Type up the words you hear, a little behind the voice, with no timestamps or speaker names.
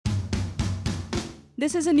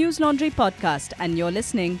This is a News Laundry podcast, and you're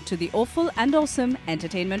listening to the Awful and Awesome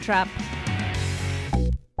Entertainment Wrap.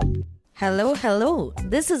 Hello.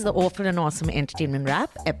 This is the Awful and Awesome Entertainment Wrap,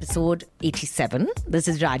 episode 87. This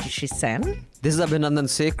is Rajyasree Sen. This is Abhinandan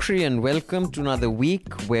Sekhri, and welcome to another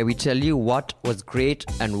week where we tell you what was great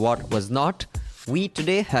and what was not. We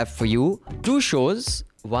today have for you two shows.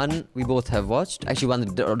 One we both have watched. Actually,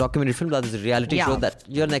 one documentary film, the other is a reality show. That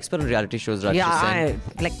you're an expert in reality shows, Rajyasree Sen.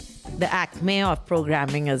 Like the acme of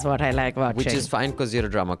programming is what I like watching. Which is fine because you're a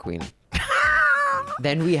drama queen.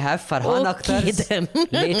 Then we have Farhan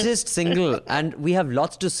Akhtar's latest single, and we have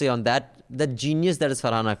lots to say on that. The genius that is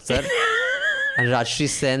Farhan Akhtar. And Rajyasree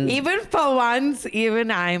Sen. Even for once,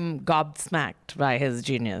 I'm gobsmacked by his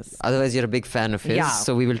genius. Otherwise, you're a big fan of his. Yeah.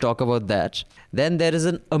 So we will talk about that. Then there is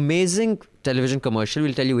an amazing television commercial.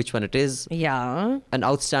 We'll tell you which one it is. Yeah. An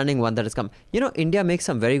outstanding one that has come. You know, India makes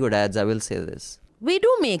some very good ads, I will say this. We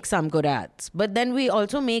do make some good ads, but then we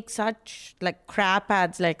also make such like crap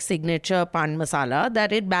ads like Signature Pan Masala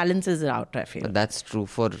that it balances it out, I feel. That's true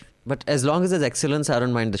but as long as there's excellence, I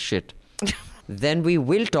don't mind the shit. Then we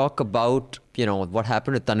will talk about, what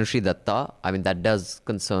happened with Tanushree Datta. I mean, that does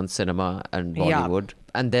concern cinema and Bollywood.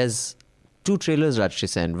 Yeah. And there's two trailers, Rajyasree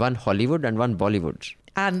Sen, one Hollywood and one Bollywood.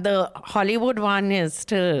 And the Hollywood one is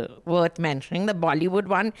still worth mentioning. The Bollywood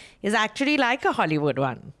one is actually like a Hollywood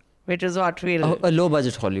one, which is what we'll... A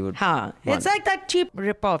low-budget Hollywood one. It's like that cheap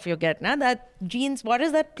rip-off you get, na? That jeans... What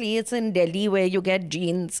is that place in Delhi where you get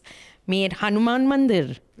jeans made? Hanuman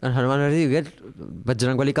Mandir. And Hanuman Mandir, you get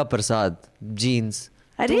Bajrangbali ka Prasad, jeans.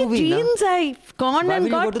 Jeans, I've gone and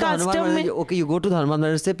got custom... Okay, you go to the Hanuman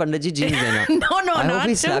Mandir, say, Pandit ji, jeans dena. No, I hope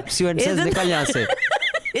he slaps you and says, nikal yahan se.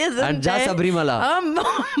 And ja Sabrimala.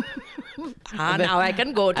 Now I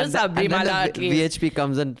can go to Sabrimala at least. VHP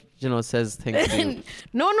comes and, says things to you.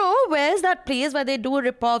 No. Where's that place where they do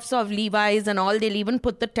rip-offs of Levi's and all? They'll even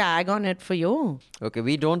put the tag on it for you. Okay,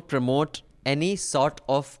 we don't promote any sort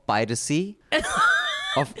of piracy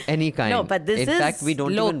of any kind. No, but this is In fact, we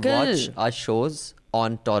don't local. even watch our shows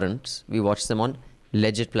on torrents. We watch them on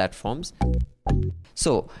legit platforms.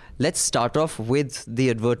 So, let's start off with the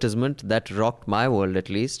advertisement that rocked my world at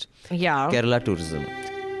least. Yeah. Kerala Tourism.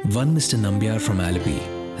 One Mr. Nambiar from Alipi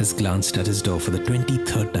has glanced at his door for the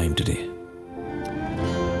 23rd time today.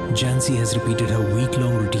 Jansi has repeated her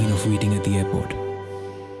week-long routine of waiting at the airport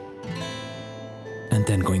and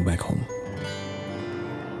then going back home.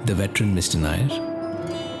 The veteran Mr. Nair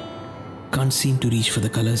can't seem to reach for the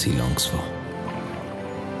colours he longs for.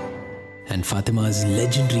 And Fatima's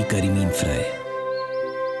legendary curry mean fry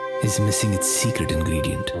is missing its secret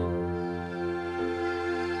ingredient.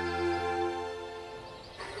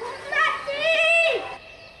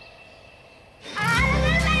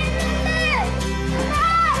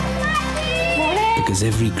 Because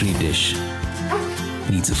every great dish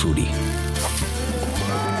needs a foodie.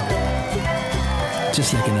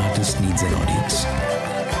 Just like an artist needs an audience.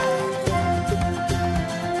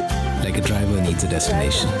 Like a driver needs a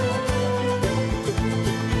destination.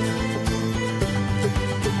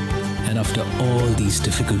 And after all these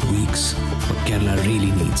difficult weeks, what Kerala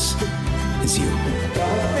really needs is you.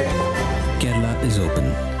 Kerala is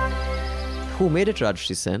open. Who made it,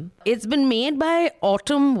 Rajyasree Sen? It's been made by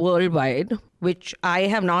Autumn Worldwide, which I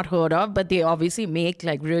have not heard of, but they obviously make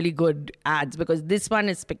like really good ads because this one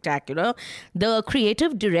is spectacular. The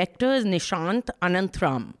creative director is Nishant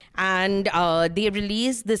Ananthram, and they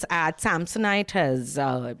released this ad. Samsonite has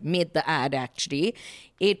made the ad actually.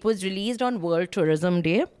 It was released on World Tourism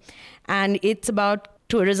Day, and it's about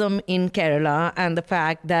tourism in Kerala and the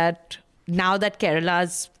fact that now that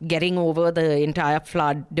Kerala's getting over the entire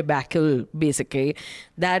flood debacle, basically,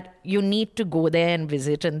 that you need to go there and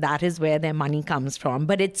visit, and that is where their money comes from.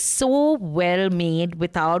 But it's so well made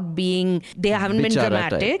without being... They haven't been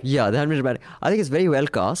dramatic. Yeah, they haven't been dramatic. I think it's very well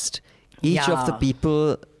cast. Each of the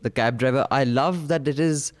people, the cab driver, I love that it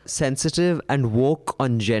is sensitive and woke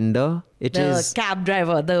on gender. The cab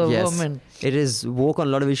driver, the woman. It is woke on a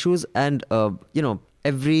lot of issues, and,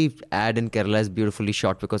 every ad in Kerala is beautifully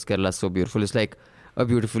shot because Kerala is so beautiful. It's like a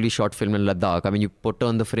beautifully shot film in Ladakh. I mean, you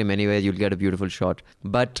turn the frame anywhere, you'll get a beautiful shot.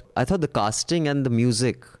 But I thought the casting and the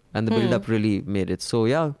music and the build-up really made it. So,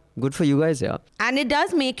 yeah, good for you guys, yeah. And it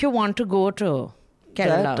does make you want to go to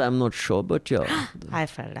Kerala. That I'm not sure, but yeah. I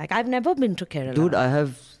felt like I've never been to Kerala. Dude,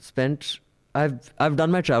 I've done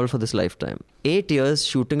my travel for this lifetime. 8 years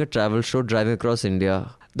shooting a travel show, driving across India.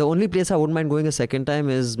 The only place I wouldn't mind going a second time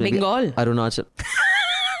is maybe Bengal. Arunachal.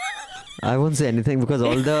 I won't say anything because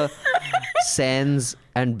all the Sens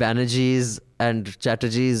and Banerjees and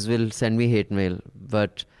Chatterjees will send me hate mail.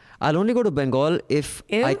 But I'll only go to Bengal if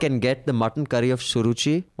Ew. I can get the mutton curry of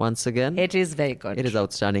Suruchi once again. It is very good. It is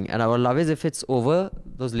outstanding. And our love is if it's over,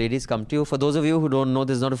 those ladies come to you. For those of you who don't know,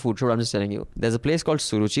 this is not a food show, I'm just telling you. There's a place called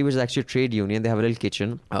Suruchi, which is actually a trade union. They have a little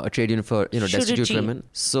kitchen, a trade union for, destitute Suruchi. women.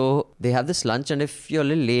 So they have this lunch, and if you're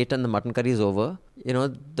a little late and the mutton curry is over,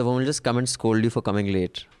 the woman will just come and scold you for coming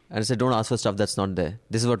late. And say, don't ask for stuff that's not there.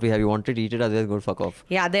 This is what we have. You want it, eat it, otherwise go fuck off.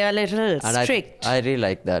 Yeah, they are a little And strict. I really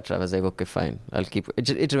like that. I was like, okay, fine. I'll keep it.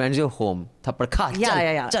 It reminds you of home. Thappad kha,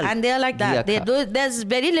 Yeah. chal, chal. And they are like that. Diya kha. There's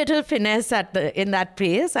very little finesse in that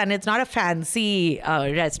place, and it's not a fancy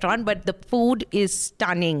restaurant, but the food is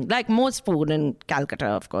stunning, like most food in Calcutta,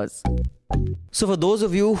 of course. So for those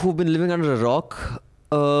of you who've been living under a rock,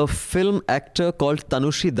 a film actor called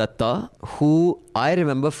Tanushri Datta, who I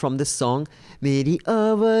remember from this song, Meri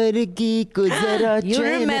Avargi ko zara You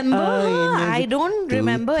chain remember? aaye na I don't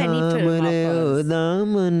remember any film of hers.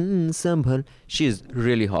 daman sambhal. She is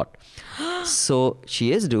really hot. So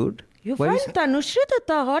she is, dude. You Why find Tanushri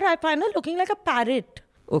Datta hot? I find her looking like a parrot.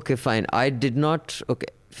 Okay, fine. I did not. Okay.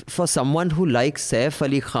 For someone who likes Saif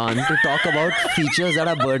Ali Khan to talk about features that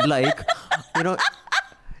are bird-like,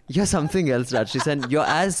 you're something else, Rajshri, and you're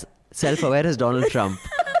as self-aware as Donald Trump.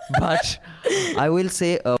 But I will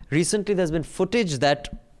say, recently there's been footage that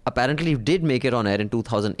apparently did make it on air in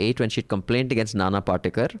 2008 when she complained against Nana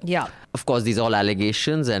Patekar. Yeah. Of course, these are all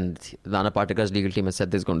allegations, and Nana Patekar's legal team has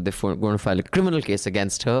said they're going to file a criminal case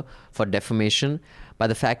against her for defamation. But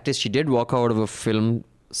the fact is, she did walk out of a film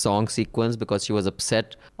song sequence because she was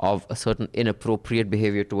upset of a certain inappropriate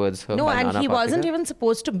behavior towards her. No, by and Nana he wasn't Patekar. even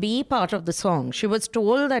supposed to be part of the song. She was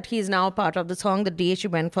told that he's now part of the song the day she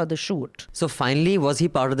went for the shoot. So finally, was he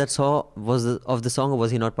part of that song? Of the song, or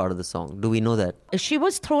was he not part of the song? Do we know that? She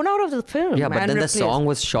was thrown out of the film. Yeah, but and then replaced. the song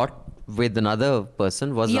was shot with another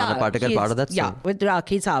person. Was Nana Patekar part of that song? Yeah, with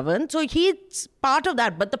Rakhi Sawant. So he's part of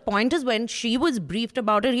that. But the point is, when she was briefed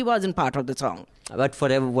about it, he wasn't part of the song. But for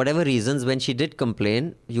whatever reasons, when she did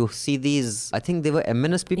complain, you see these, I think they were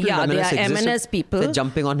MNS people. Yeah, they are existed. MNS people. They're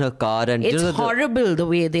jumping on her car. And It's horrible the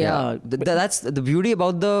way they are. That's the beauty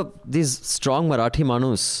about these strong Marathi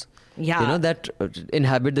Manus. Yeah. That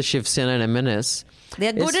inhabit the Shiv Sena and MNS.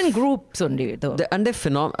 They're good is- in groups only, though. And they're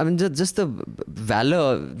phenomenal. I mean, just the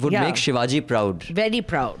valor would Yeah. make Shivaji proud. Very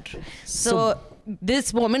proud. So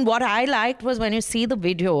this woman, what I liked was when you see the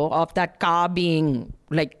video of that car being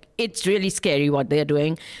like, it's really scary what they're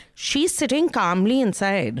doing. She's sitting calmly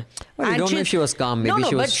inside. Well, you And don't know she's- if she was calm. No, Maybe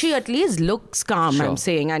she but was- she at least looks calm, Sure. I'm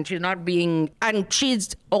saying. And she's not being... And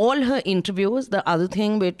she's... All her interviews, the other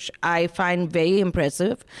thing which I find very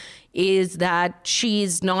impressive is that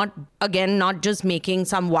she's not just making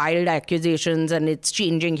some wild accusations and it's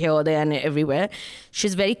changing here, there and everywhere.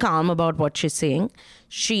 She's very calm about what she's saying.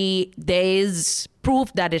 There is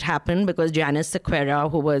proof that it happened because Janice Sequeira,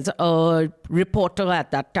 who was a reporter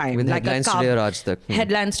at that time, With Headlines Today or Aaj Tak.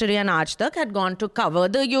 Headlines Today and Aaj Tak, had gone to cover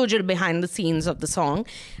the usual behind the scenes of the song,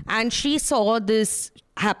 and she saw this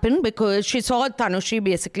happen because she saw Tanushri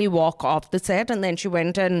basically walk off the set, and then she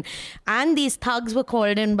went and these thugs were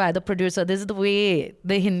called in by the producer. This is the way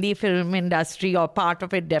the Hindi film industry, or part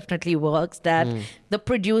of it, definitely works, that the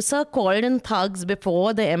producer called in thugs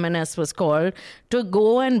before the MNS was called to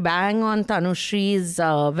go and bang on Tanushri's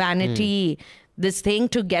vanity, this thing,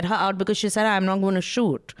 to get her out, because she said, I'm not going to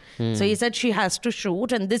shoot. So he said she has to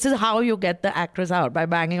shoot, and this is how you get the actress out, by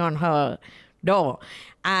banging on her door.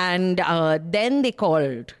 And then they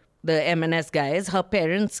called the MNS guys. Her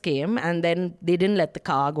parents came, and then they didn't let the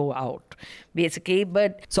car go out, basically.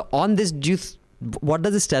 But So on this, what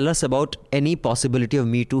does this tell us about any possibility of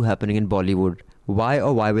Me Too happening in Bollywood?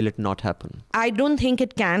 Why will it not happen? I don't think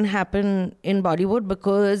it can happen in Bollywood,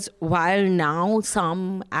 because while now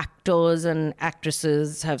some actors and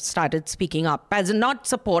actresses have started speaking up, as in not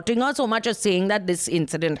supporting her so much as saying that this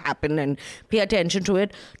incident happened and pay attention to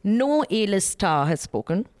it, no A-list star has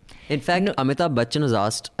spoken. In fact, Amitabh Bachchan was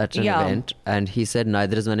asked at an event, and he said,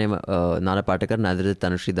 neither is my name Nana Patekar, neither is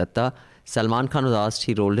Tanushri Datta. Salman Khan was asked,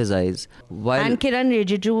 he rolled his eyes. While And Kiran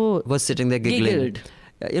Rijiju was sitting there giggling. giggled.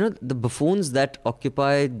 The buffoons that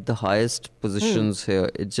occupy the highest positions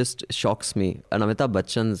here, it just shocks me. And Amitabh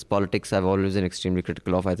Bachchan's politics I've always been extremely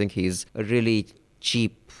critical of. I think he's a really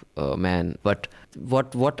cheap man. But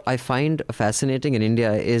what I find fascinating in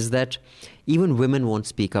India is that even women won't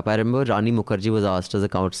speak up. I remember Rani Mukherjee was asked, does a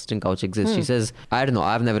casting couch exist? She says, I don't know,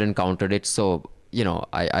 I've never encountered it, so,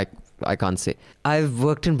 I can't say. I've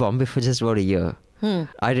worked in Bombay for just about a year.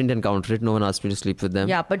 I didn't encounter it. No one asked me to sleep with them.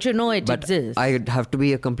 Yeah, but it But exists. I have to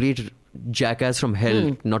be a complete jackass from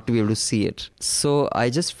hell not to be able to see it. So I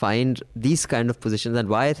just find these kind of positions, and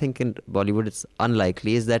why I think in Bollywood it's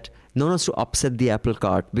unlikely, is that no one wants to upset the apple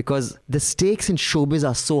cart, because the stakes in showbiz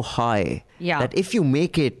are so high that if you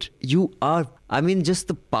make it, you are, I mean, just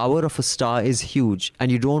the power of a star is huge,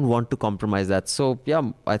 and you don't want to compromise that. So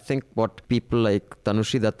yeah, I think what people like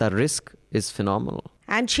Tanushree Datta risk is phenomenal.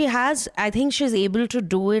 And she has, I think she's able to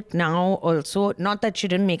do it now also. Not that she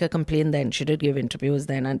didn't make a complaint then. She did give interviews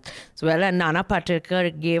then as well. And Nana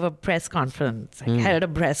Patekar gave a press conference, held a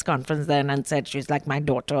press conference then and said she's like my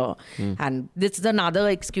daughter. And this is another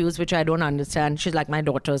excuse which I don't understand. She's like my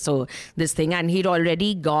daughter, so this thing. And he'd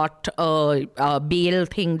already got a bail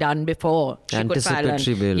thing done before.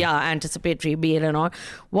 Anticipatory bail. Yeah, anticipatory bail and all.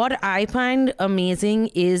 What I find amazing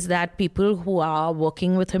is that people who are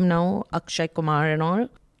working with him now, Akshay Kumar and all,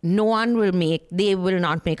 they will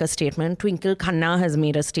not make a statement. Twinkle Khanna has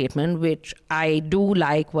made a statement, which I do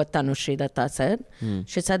like what Tanushree Datta said.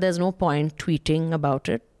 She said there's no point tweeting about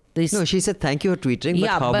it. No, she said thank you for tweeting, but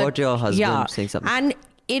how about your husband saying something? And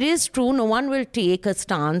it is true, no one will take a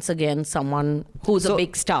stance against someone who's a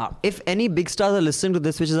big star. If any big stars are listening to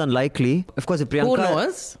this, which is unlikely, of course, if Priyanka... Who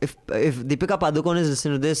knows? If Deepika Padukone is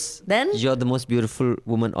listening to this, then you're the most beautiful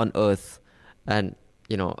woman on earth. And,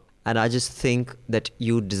 you know... And I just think that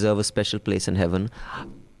you deserve a special place in heaven.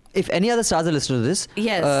 If any other stars are listening to this,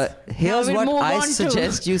 here's what I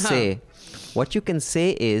suggest you say. What you can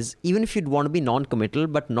say is, even if you'd want to be non-committal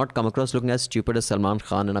but not come across looking as stupid as Salman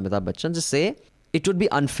Khan and Amitabh Bachchan, just say, it would be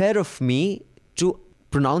unfair of me to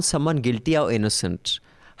pronounce someone guilty or innocent.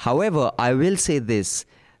 However, I will say this.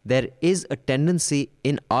 There is a tendency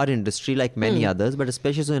in our industry, like many others, but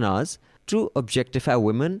especially so in ours, to objectify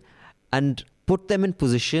women and put them in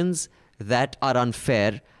positions that are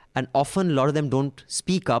unfair, and often a lot of them don't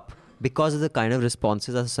speak up because of the kind of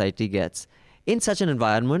responses our society gets. In such an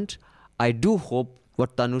environment, I do hope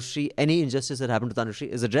what Tanushree, any injustice that happened to Tanushree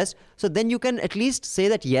is addressed. So then you can at least say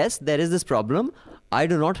that yes, there is this problem. I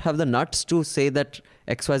do not have the nuts to say that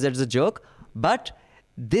XYZ is a joke, but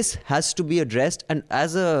this has to be addressed, and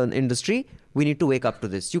as an industry, we need to wake up to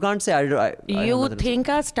this. You can't say you think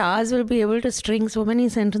our stars will be able to string so many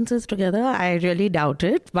sentences together? I really doubt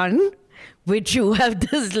it. One, which you have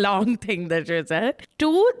this long thing that you said.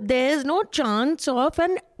 Two, there's no chance of,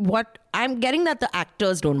 and what I'm getting that the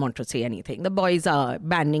actors don't want to say anything. The boys are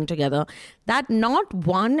banding together. That not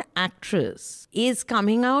one actress is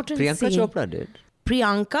coming out and saying... Priyanka Chopra did.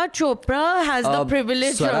 Priyanka Chopra has the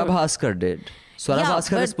privilege Swara Bhaskar did. Swara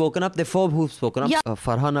Bhaskar has spoken up. The four who've spoken up.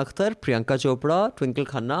 Farhan Akhtar, Priyanka Chopra, Twinkle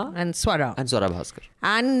Khanna. And Swara Bhaskar.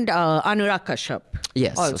 And Anurag Kashyap.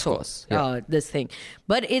 Yes, also, of course. Yeah. This thing.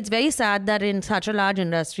 But it's very sad that in such a large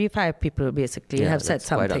industry, 5 people basically have said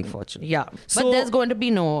something. Quite unfortunate. Yeah. So, but there's going to be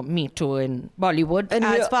no Me Too in Bollywood,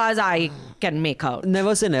 as far as I can make out.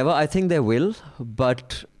 Never say never. I think there will,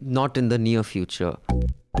 but not in the near future.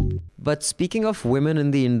 But speaking of women in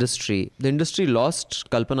the industry lost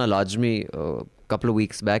Kalpana Lajmi a couple of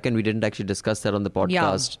weeks back, and we didn't actually discuss that on the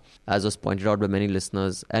podcast, as was pointed out by many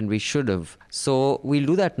listeners, and we should have. So we'll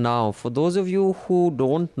do that now. For those of you who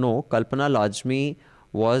don't know, Kalpana Lajmi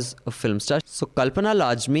was a film star. So Kalpana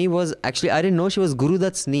Lajmi was actually, I didn't know she was Guru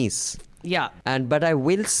Dutt's niece. Yeah. But I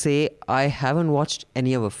will say I haven't watched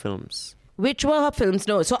any of her films. Which were her films?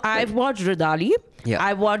 No. So I've watched Rudali. Yeah.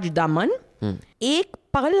 I watched Daman. Ek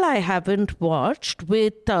Pal I haven't watched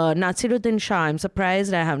with Nasiruddin Shah. I'm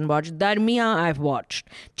surprised I haven't watched. Darmiya I've watched.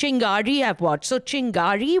 Chingari I've watched. So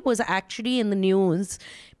Chingari was actually in the news.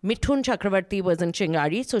 Mithun Chakravarti was in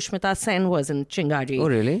Chingari. Sushmita Sen was in Chingari. Oh,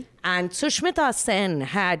 really? And Sushmita Sen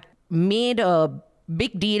had made a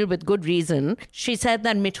big deal with good reason. She said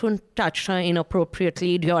that Mithun touched her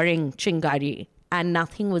inappropriately during Chingari, and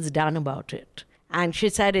nothing was done about it. And she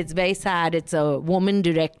said it's very sad. It's a woman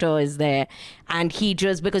director is there. And he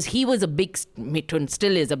just, because he was a big, Mithun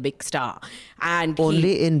still is a big star. And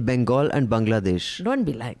only in Bengal and Bangladesh. Don't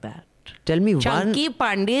be like that. Tell me Chunky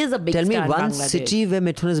Pandey is a big star in Bangladesh. Tell me one city where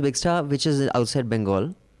Mithun is a big star, which is outside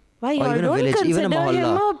Bengal. Why, you don't village, consider even a him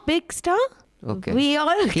a big star? Okay. We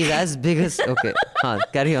all... He's as big as... Okay.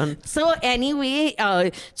 Carry on. So anyway,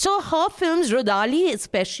 so her films, Rudali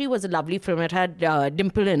especially, was a lovely film. It had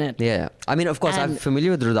Dimple in it. Yeah. I mean, of course, I'm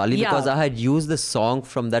familiar with Rudali because I had used the song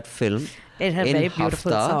from that film. It had very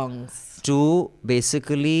beautiful songs. To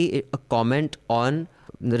basically a comment on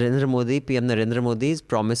Narendra Modi, PM Narendra Modi's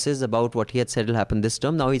promises about what he had said will happen this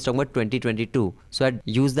term. Now he's talking about 2022. So I'd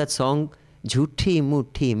used that song... Jhuthi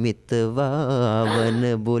muthi mitwa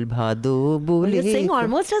van bol bhado bole. You sing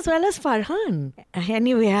almost as well as Farhan.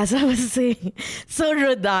 Anyway, as I was saying, so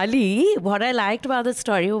Rudali, what I liked about the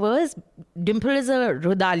story was Dimple is a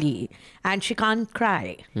Rudali and she can't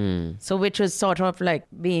cry. So which is sort of like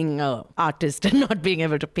being an artist and not being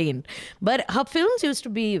able to paint. But her films used to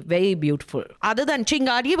be very beautiful. Other than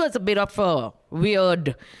Chingari was a bit of a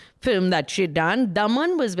weird film that she'd done.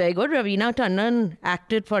 Daman was very good. Raveena Tandon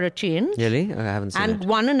acted for a change. Really? I haven't seen And it.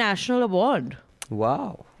 won a national award.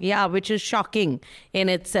 Wow. Yeah, which is shocking in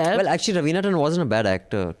itself. Well, actually, Raveena Tandon wasn't a bad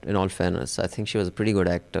actor, in all fairness. I think she was a pretty good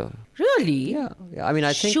actor. Really? Yeah. I mean,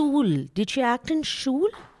 I think Shul. Did she act in Shul?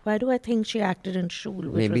 Why do I think she acted in Shul?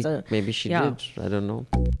 Which maybe she yeah. did. I don't know.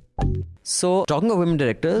 So, talking of women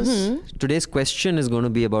directors, today's question is going to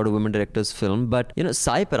be about a women director's film. But,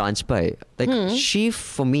 Sai Paranjpai, she,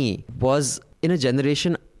 for me, was in a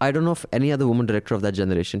generation, I don't know of any other woman director of that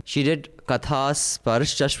generation. She did Katha,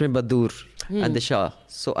 Sparsh, Chashme Badur, and Disha.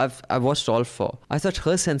 So I've watched all 4. I thought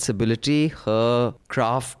her sensibility, her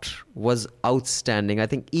craft was outstanding. I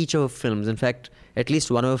think each of her films, in fact, at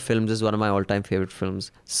least one of her films is one of my all-time favorite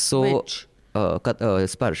films. So, Which?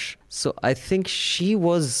 Sparsh. So I think she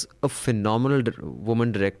was a phenomenal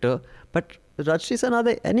woman director. But Rajshri, are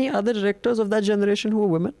there any other directors of that generation who were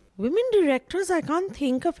women? Women directors, I can't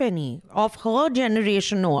think of any. Of her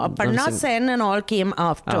generation, no. Aparna Sen and all came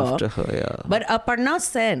after. After her, yeah. But Aparna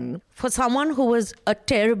Sen, for someone who was a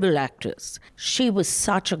terrible actress, she was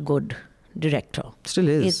such a good director. Still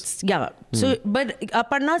is. So, but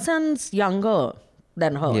Aparna Sen's younger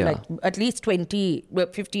than her, Yeah. like at least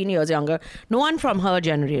 15 years younger. No one from her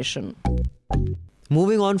generation.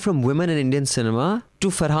 Moving on from women in Indian cinema to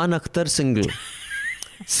Farhan Akhtar single.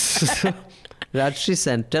 Rajshri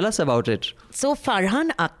Sen, tell us about it. So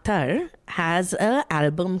Farhan Akhtar has an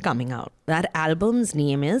album coming out. That album's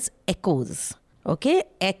name is Echoes. Okay,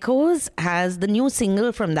 Echoes has the new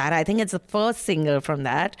single from that. I think it's the first single from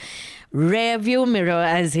that. Rearview Mirror,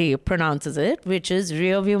 as he pronounces it, which is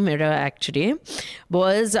Rearview Mirror actually,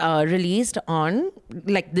 was released on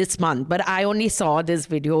like this month. But I only saw this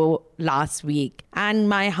video last week. And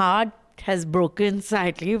my heart has broken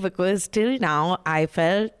slightly because till now I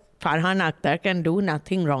felt Farhan Akhtar can do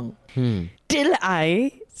nothing wrong. Till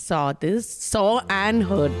I saw and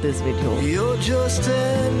heard this video. You're just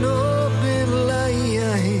an open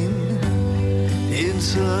line in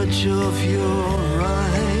search of your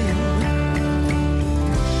rhyme.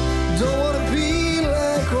 Don't wanna be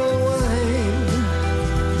like old wine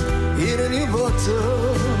in a new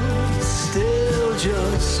bottle, still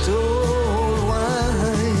just old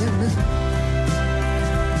wine.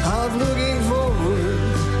 Half looking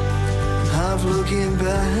forward, half looking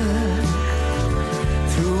back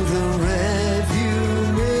through the rearview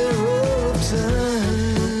mirror of time.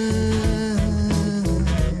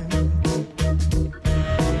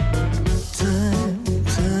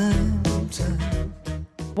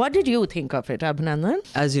 What did you think of it, Abhinandan?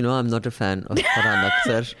 As you know, I'm not a fan of Farhan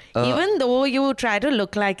Akhtar. Even though you try to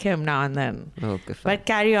look like him now and then. Okay, fine. But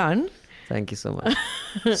carry on. Thank you so much.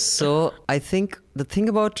 So I think the thing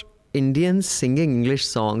about Indians singing English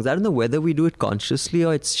songs, I don't know whether we do it consciously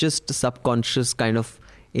or it's just a subconscious kind of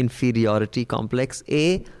inferiority complex.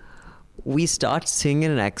 We start singing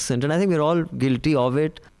in an accent, and I think we're all guilty of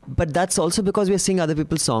it. But that's also because we're singing other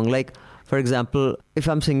people's song. Like, for example, if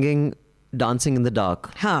I'm singing Dancing in the Dark,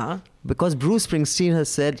 because Bruce Springsteen has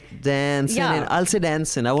said dancing, Yeah. I'll say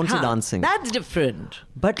dancing, I won't say dancing. That's different.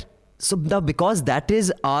 But so now, because that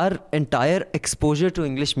is our entire exposure to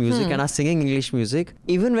English music and our singing English music,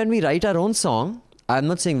 even when we write our own song, I'm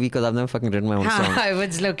not saying we because I've never fucking written my own song. I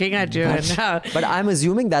was looking at you. But I'm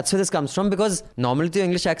assuming that's where this comes from because normally तो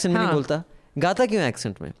English accent में नहीं बोलता, गाता क्यों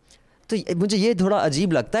accent में? तो मुझे ये थोड़ा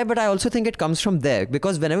अजीब लगता है, but I also think it comes from there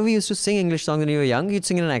because whenever we used to sing English songs when you were young, you'd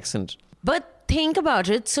sing in an accent. But think about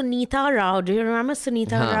it. Sunita Rao. Do you remember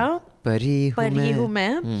Sunita Rao? परी हूँ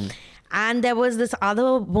मैं. And there was this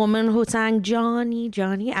other woman who sang Johnny,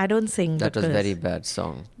 Johnny. I don't sing. That was a because- very bad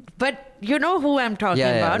song. But you know who I'm talking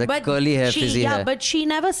about. the but curly hair, she, frizzy hair. but she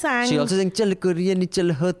never sang. She also sang चल कुरियन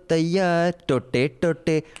चल हो तैयार टोटे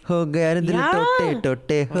टोटे हो गया रे दिल टोटे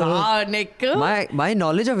टोटे हो. Wow, Nick. My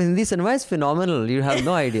knowledge of Hindi cinema is phenomenal. You have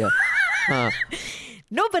no idea.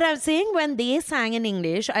 No, but I'm saying when they sang in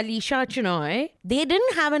English, Alisha Chinoy, they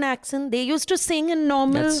didn't have an accent. They used to sing in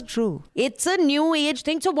normal. That's true. It's a new age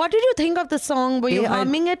thing. So what did you think of the song? Were you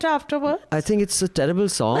humming it afterwards? I think it's a terrible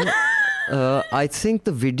song. I think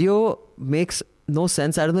the video makes no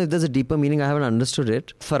sense. I don't know if there's a deeper meaning. I haven't understood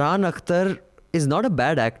it. Farhan Akhtar is not a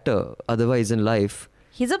bad actor otherwise in life.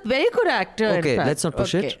 He's a very good actor. Okay, in fact. let's not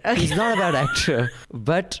push it. Okay. He's not a bad actor.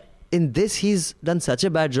 But in this, he's done such a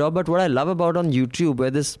bad job. But what I love about on YouTube,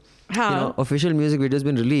 where this official music video has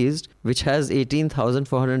been released, which has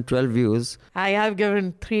 18,412 views. I have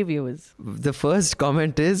given 3 views. The first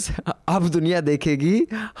comment is, अब दुनिया देखेगी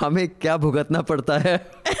हमें क्या भुगतना पड़ता है.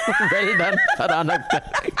 Well done, Farhan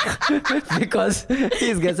Akhtar. Because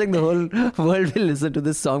he's guessing the whole world will listen to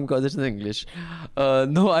this song because it's in English.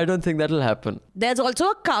 No, I don't think that will happen. There's also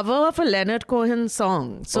a cover of a Leonard Cohen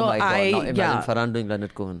song. So oh my God, now imagine Farhan doing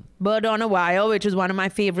Leonard Cohen. Bird on a Wire, which is one of my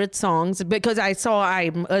favorite songs, because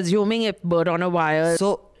I'm assuming if Bird on a Wire.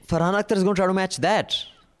 So Farhan Akhtar is going to try to match that.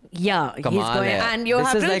 Yeah, he's going. And you this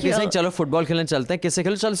have is to like he's saying, चलो football खेलने चलते हैं. किससे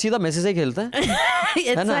खेलो? चलो सीधा Messi से खेलते हैं.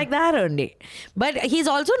 It's like that only. But he's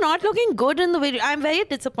also not looking good in the video. I'm very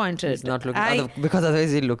disappointed. He's not looking because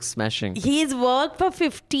otherwise he looks smashing. He's worked for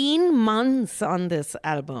 15 months on this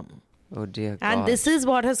album. Oh dear God. And this is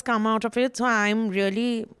what has come out of it. So I'm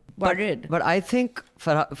really worried. But I think,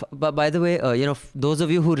 but by the way, those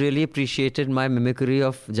of you who really appreciated my mimicry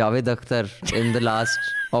of Javed Akhtar in the last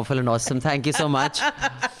Awful and Awesome, thank you so much.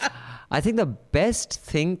 I think the best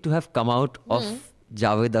thing to have come out of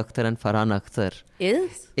Javed Akhtar and Farhan Akhtar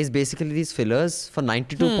is basically these fillers for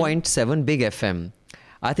 92.7 Big FM.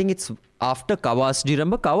 I think it's after Kawas. Do you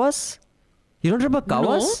remember Kawas? You don't remember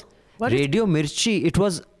Kawas? No. Radio Mirchi. It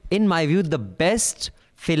was, in my view, the best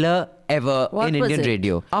filler ever in Indian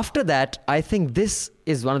radio. After that, I think this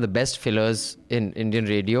is one of the best fillers in Indian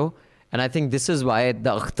radio. And I think this is why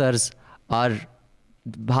the Akhtars are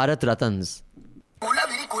Bharat Ratans.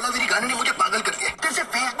 Kolaveri गाने ने मुझे पागल कर दिया. जैसे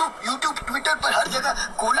Facebook, YouTube, Twitter पर हर जगह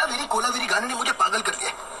कोलावेरी गाने ने मुझे पागल कर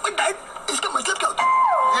दिया. बट डैड, इसका मतलब क्या होता है?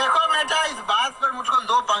 देखो बेटा, इस बात पर मुझको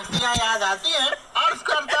 2 पंक्तियां याद आती हैं. अर्ज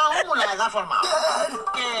करता हूँ, मुलाहिजा फरमाओ.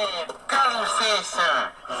 के confessor,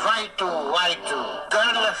 Y2,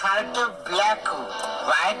 girl heart black,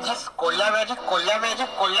 white this Kolaveri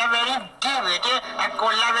D बेटे,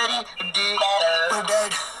 कोलावेरी डी. बट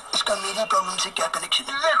डैड, इसका मेरी प्रॉब्लम से क्या कनेक्शन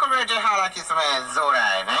है? देखो बेटे, हालांकि इसमें जोर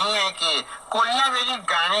आया नहीं है कि कोल्लावेरी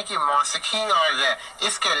गाने की मौसीकी और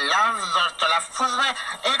इसके लफ्ज और तलफ्फुज में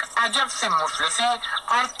एक अजब से मुफलिसी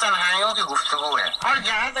और तन्हाइयों की गुफ्तगू है. और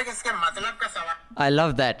जहाँ तक इसके मतलब का सवाल, I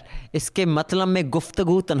love that. इसके मतलब में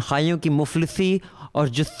गुफ्तगू, तन्हाइयों की मुफलिसी और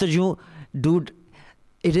जुस्तजू. Dude,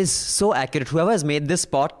 it is so accurate. Whoever has made this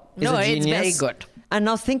spot is a genius. No, it's very good. And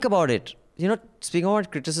now think about it. Speaking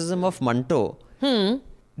about criticism of Manto,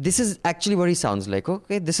 this is actually what he sounds like.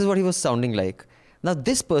 Okay, this is what he was sounding like. Now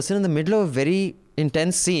this person in the middle of a very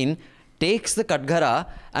intense scene takes the Katghara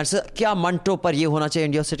and says, "Kya Manto par ye hona chahiye?"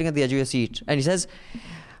 And you're sitting at the edge of your seat. And he says,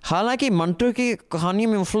 हालांकि मंटो की कहानी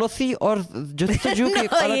में मुफलसी और जुस्तजू की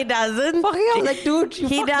No, he doesn't. Like, dude,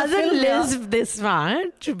 he doesn't lisp this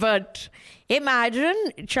much. But imagine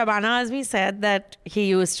Shabana Azmi said that he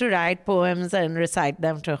used to write poems and recite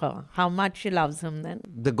them to her. How much she loves him then.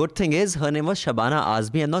 The good thing is her name was Shabana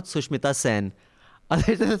Azmi and not Sushmita Sen.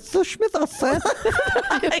 Sushmita Sen?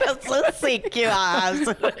 You're so sick, you ass.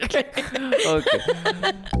 Okay.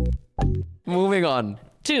 Moving on.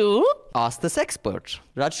 To Ask This Expert.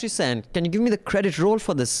 Rajshri Sen, can you give me the credit roll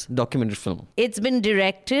for this documentary film? It's been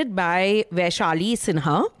directed by Vaishali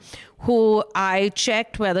Sinha, who I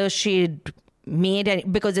checked whether she'd made any,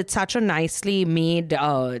 because it's such a nicely made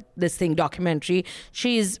documentary.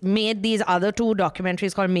 She's made these other 2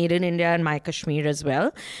 documentaries called Made in India and My Kashmir as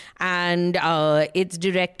well. And it's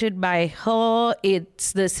directed by her.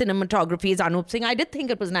 It's the cinematography is Anup Singh. I did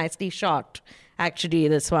think it was nicely shot, actually,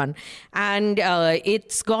 this one. And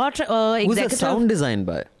it's got Who's the sound design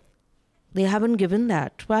by? They haven't given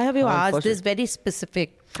that. Why have you asked this very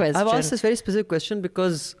specific question? I've asked this very specific question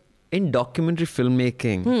because in documentary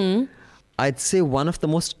filmmaking, I'd say one of the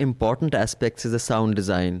most important aspects is the sound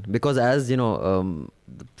design. Because as, the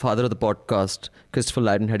father of the podcast, Christopher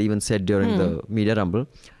Lydon, had even said during the Media Rumble,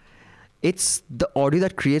 it's the audio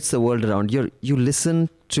that creates the world around you. You listen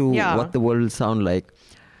to what the world will sound like.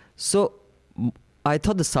 So I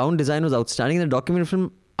thought the sound design was outstanding. In a documentary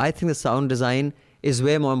film, I think the sound design is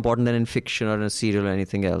way more important than in fiction or in a serial or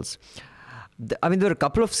anything else. There were a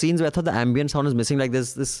couple of scenes where I thought the ambient sound was missing. Like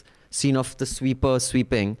there's this scene of the sweeper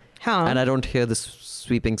sweeping and I don't hear the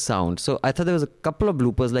sweeping sound. So I thought there was a couple of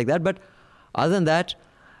bloopers like that. But other than that,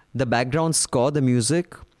 the background score, the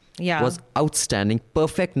music was outstanding.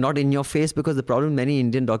 Perfect, not in your face, because the problem with many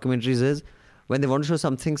Indian documentaries is when they want to show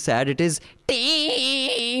something sad, it is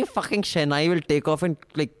fucking Shehnai will take off and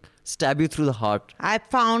like stab you through the heart. I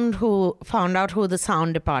found out who the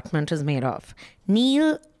sound department is made of.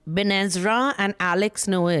 Neil Benezra and Alex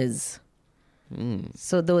Noyes.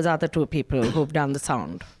 So those are the 2 people who've done the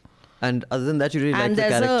sound. And other than that, you really like the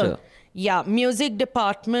character. Music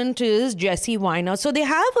department is Jesse Weiner. So they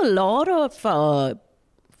have a lot of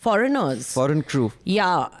foreigners. Foreign crew.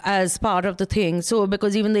 Yeah, as part of the thing. So,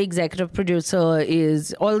 because even the executive producer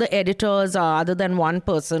is, all the editors are, other than one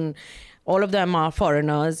person, all of them are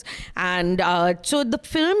foreigners. And so the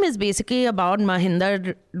film is basically about Dr.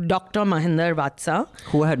 Mahinder Vatsa.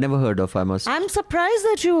 Who I had never heard of, I must. I'm surprised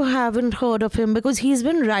that you haven't heard of him, because he's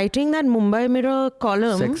been writing that Mumbai Mirror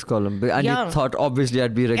column. Sex column. And Yeah. you thought, obviously,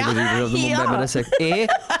 I'd be a regular reader of the Yeah. Mumbai Mirror sex.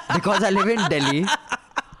 Because I live in Delhi.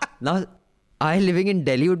 Now, I living in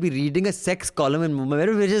Delhi would be reading a sex column in Mumbai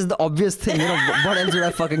Mirror, which is the obvious thing. What else would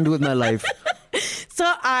I fucking do with my life? So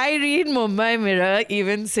I read Mumbai Mirror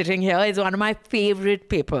even sitting here. It's one of my favorite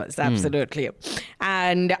papers, absolutely.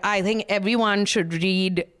 And I think everyone should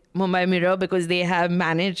read Mumbai Mirror, because they have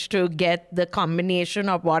managed to get the combination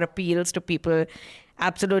of what appeals to people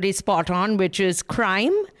absolutely spot on, which is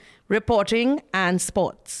crime, reporting, and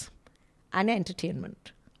sports and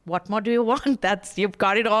entertainment. What more do you want? You've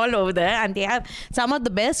got it all over there. And they have some of the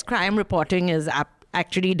best crime reporting is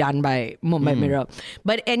actually done by Mumbai Mirror.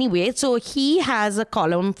 But anyway, so he has a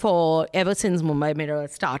column for ever since Mumbai Mirror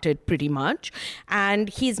started, pretty much. And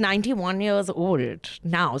he's 91 years old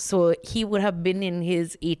now. So he would have been in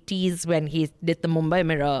his 80s when he did the Mumbai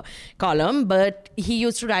Mirror column. But he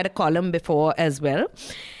used to write a column before as well.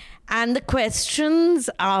 And the questions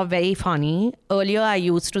are very funny. Earlier, I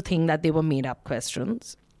used to think that they were made up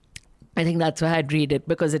questions. I think that's why I'd read it,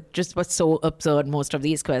 because it just was so absurd, most of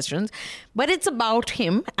these questions. But it's about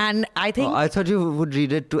him, and I think... Oh, I thought you would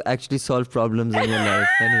read it to actually solve problems in your life.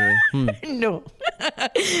 Anyway. No.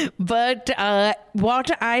 But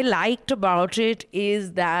what I liked about it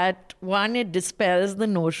is that, one, it dispels the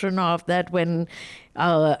notion of that when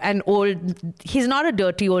he's not a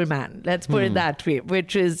dirty old man, let's put it that way,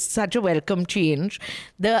 which is such a welcome change.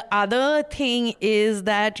 The other thing is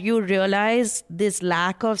that you realize this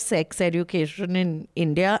lack of sex education in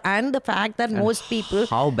India, and the fact that most people...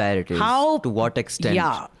 How bad it is. To what extent.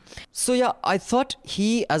 Yeah. So yeah, I thought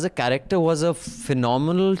he as a character was a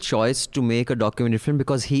phenomenal choice to make a documentary film,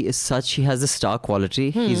 because he has a star quality.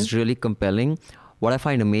 He's really compelling. What I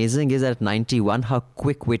find amazing is at 91, how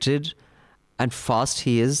quick-witted and fast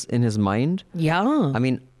he is in his mind. Yeah. I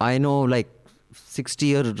mean, I know like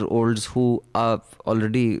 60-year-olds who are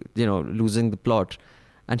already, losing the plot.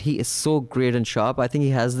 And he is so great and sharp. I think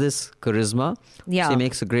he has this charisma. Yeah. So he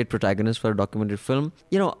makes a great protagonist for a documentary film.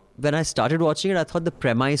 When I started watching it, I thought the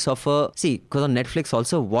premise of because on Netflix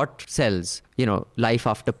also, what sells? Life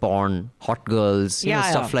after porn, hot girls,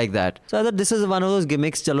 stuff like that. So I thought this is one of those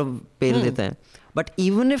gimmicks, chalo, pel dete hain. But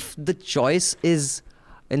even if the choice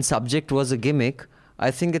in subject was a gimmick, I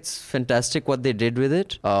think it's fantastic what they did with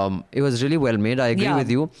it. It was really well made. I agree with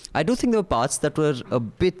you. I do think there were parts that were a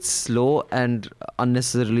bit slow and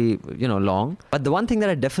unnecessarily, long. But the one thing that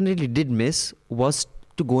I definitely did miss was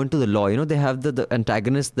to go into the law. They have the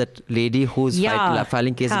antagonist, that lady who's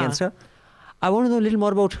filing case against her. I want to know a little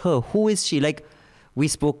more about her. Who is she? Like, they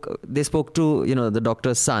spoke to, the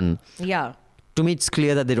doctor's son. Yeah. To me, it's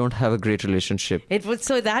clear that they don't have a great relationship.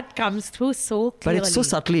 So that comes through so clearly. But it's so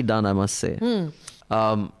subtly done, I must say.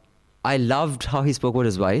 I loved how he spoke about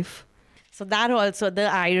his wife. So that also, the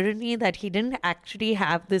irony that he didn't actually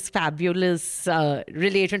have this fabulous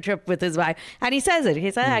relationship with his wife. And he says it.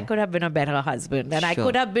 He said, I could have been a better husband, and I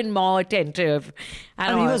could have been more attentive.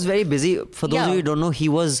 And he was very busy. For those of you who don't know, he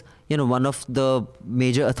was, one of the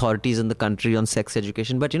major authorities in the country on sex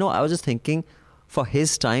education. But, I was just thinking, for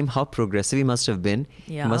his time, how progressive he must have been.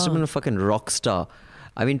 Yeah. He must have been a fucking rock star.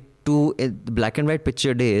 I mean, to black and white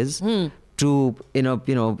picture days, to,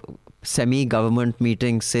 semi-government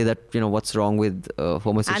meetings say that, what's wrong with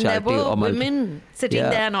homosexuality. And there were or women sitting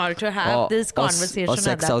there and all to have this conversation or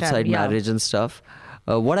sex at that outside time. marriage and stuff.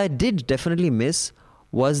 What I did definitely miss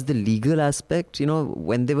was the legal aspect.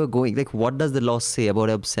 When they were going, like, what does the law say about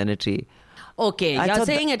obscenity? Okay, I you're thought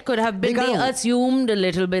saying it could have been, they they gotta- assumed a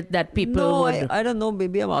little bit that people would... I don't know.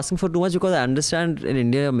 Maybe I'm asking for too much, because I understand in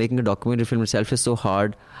India making a documentary film itself is so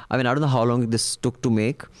hard. I mean, I don't know how long this took to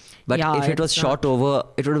make, but Yeah, if it was it's shot over,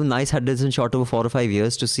 it would have been nice had this been shot over 4 or 5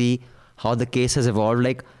 years to see how the case has evolved.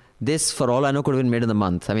 Like this, for all I know, could have been made in a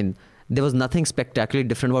month. I mean, there was nothing spectacularly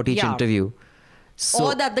different about each Yeah. interview. So,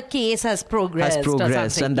 or that the case has progressed. has progressed, or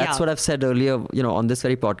something. and that's what I've said earlier, on this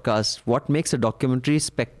very podcast. What makes a documentary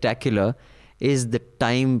spectacular is the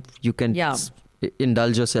time you can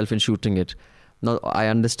indulge yourself in shooting it. Now, I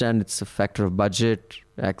understand it's a factor of budget,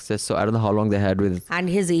 access, so I don't know how long they had with... And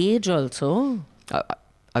his age also.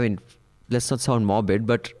 I mean, let's not sound morbid,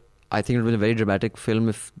 but I think it would be a very dramatic film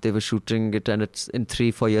if they were shooting it and it's in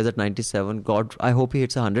 3-4 years at 97. God, I hope he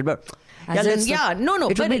hits 100. But As in, let's not- no, it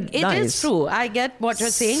would but be it is nice. true. I get what you're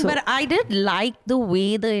saying, So- but I did like the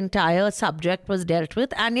way the entire subject was dealt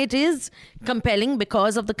with, and it is compelling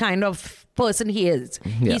because of the kind of person he is.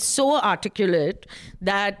 Yeah. He's so articulate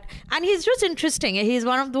that, and he's just interesting. He's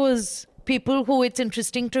one of those people who it's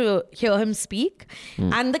interesting to hear him speak.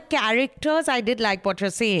 And the characters, I did like what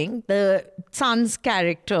you're saying. The son's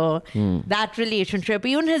character, that relationship,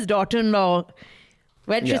 even his daughter-in-law.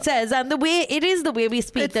 When she Yeah. says, and the way it is the way we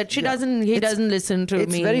speak, It's- that he yeah. doesn't listen to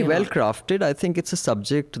It's me. very you know. well crafted. I think it's a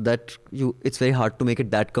subject that it's very hard to make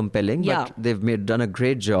it that compelling, Yeah. but they've done a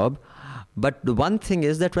great job. But the one thing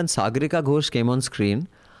is that when Sagarika Ghosh came on screen,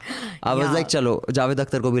 I was Yeah. like, chalo, Javed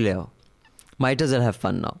Akhtar ko bhi le aao. Might as well have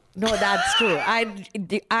fun now. No, that's true.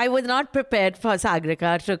 I was not prepared for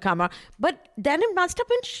Sagarika to come out. But then it must have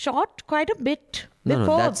been shot quite a bit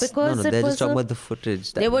before because it they're was just talking a- about the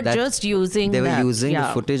footage. They were just using They were that, using yeah.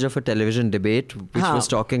 the footage of a television debate which Huh. was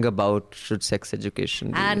talking about should sex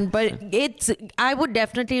education be- but I would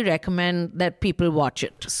definitely recommend that people watch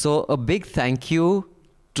it. So a big thank you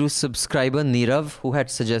to subscriber Nirav who had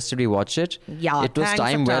suggested we watch it. Yeah, it was thanks a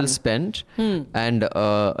time well ton. spent and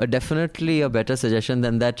definitely a better suggestion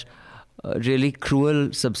than that really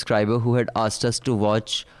cruel subscriber who had asked us to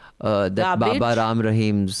watch that Garbage. Baba Ram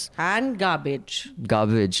Rahim's And garbage.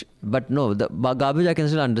 garbage. But no, the garbage I can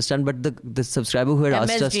still understand. But the subscriber who had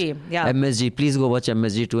asked us, MSG, yeah. MSG, please go watch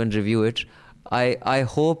MSG 2 and review it. I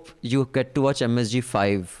hope you get to watch MSG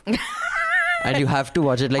 5. And you have to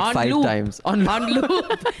watch it like On 5 loop. times. On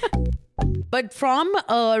loop. But from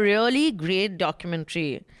a really great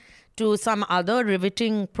documentary to some other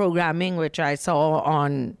riveting programming which I saw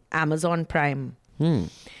on Amazon Prime.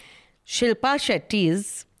 Shilpa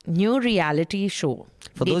Shetty's new reality show.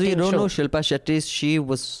 For those of you who don't know, Shilpa Shetty, she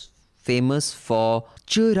was famous for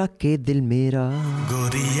Chura ke dil mera.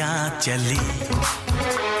 गोरियां चली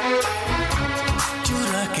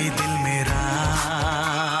चुरा के दिल मेरा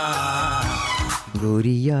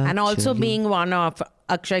Goriya And also chali. being one of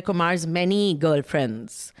Akshay Kumar's many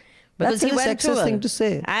girlfriends. That's he a went sexist to thing to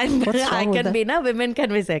say. And What's I wrong with can that? be, women can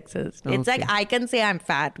be sexist. It's Okay. like I can say I'm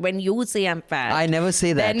fat. When you say I'm fat. I never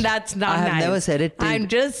say that. Then that's not I have nice. never said it till- I'm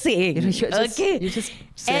just saying. You know, you're just- okay. you just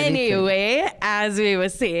say anything. Anyway, as we were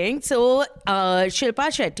saying, so Shilpa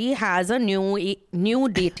Shetty has a new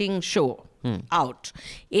dating show out.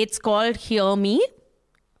 It's called Hear Me,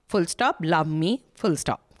 full stop, Love Me, full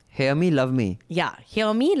stop. Hear me, love me. Yeah,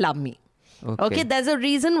 Hear Me, Love Me. Okay, there's a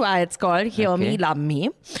reason why it's called Hear Me, Okay. Love Me.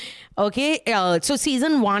 Okay, so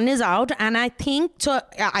season 1 is out, and I think so.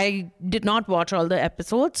 I did not watch all the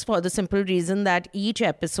episodes for the simple reason that each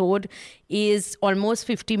episode is almost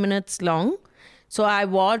 50 minutes long. So I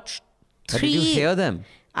watched But 3. did you hear them?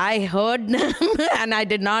 I heard them and I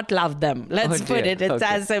did not love them. Let's Oh, put dear. it. It's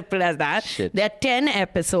Okay. as simple as that. Shit. There are 10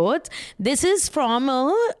 episodes. This is from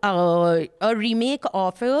a remake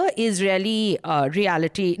of a Israeli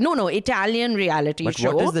reality. No, Italian reality But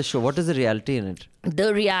show. what is the show? What is the reality in it?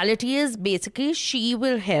 The reality is basically she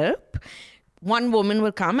will help. One woman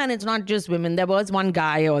will come, and it's not just women. There was one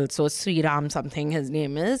guy also, Sriram something his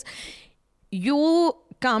name is. You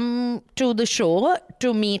come to the show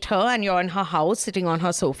to meet her, and you're in her house sitting on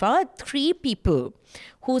her sofa. 3 people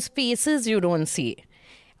whose faces you don't see,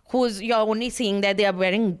 whose you're only seeing that they are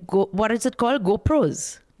wearing what is it called?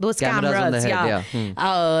 GoPros. Those Cameras on the head,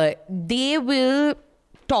 yeah. They will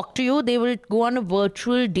talk to you. They will go on a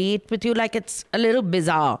virtual date with you. Like, it's a little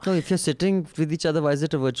bizarre. No, if you're sitting with each other, why is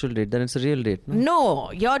it a virtual date? Then it's a real date. No?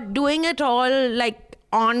 No, you're doing it all like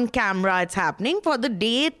on camera. It's happening. For the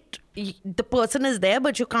date, the person is there,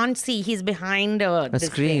 but you can't see. He's behind this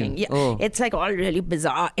screen. thing. Yeah, Oh. it's like all really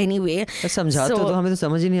bizarre. Anyway, समझाते हो तो हमें तो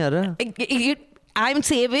समझ ही नहीं आ रहा. I'm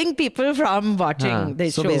saving people from watching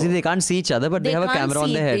this so show. basically they can't see each other, but they have a can't camera on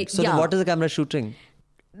see their head. the- So then yeah. what is the camera shooting?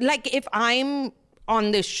 Like, if I'm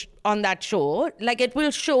on this on that show, like, it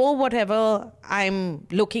will show whatever I'm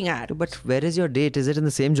looking at. But where is your date? Is it in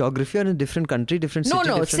the same geography or in a different country, different city?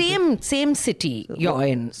 No, different same city you're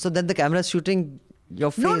in. So then the camera is shooting your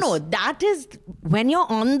face. No, that is when you're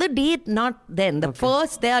on the date, not then. The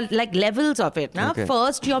first, there are like levels of it. Now, Okay.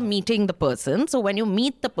 first you're meeting the person. So when you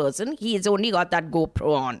meet the person, he's only got that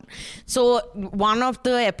GoPro on. So one of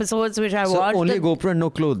the episodes which I So watched, only GoPro and no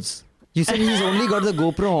clothes. You said he's only got the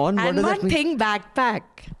GoPro on. What and does one that mean? thing backpack.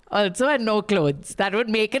 also and no clothes. That would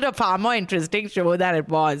make it a far more interesting show than it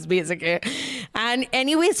was, basically. And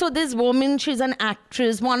anyway, so this woman, she's an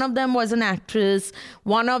actress. One of them was an actress.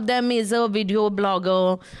 One of them is a video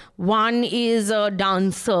blogger. One is a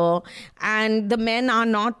dancer. And the men are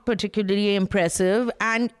not particularly impressive.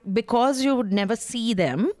 And because you would never see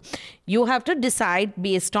them, you have to decide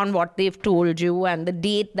based on what they've told you and the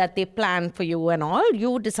date that they plan for you and all.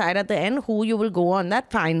 You decide at the end who you will go on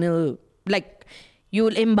that final, like, you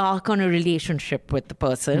will embark on a relationship with the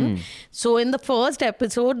person. So in the first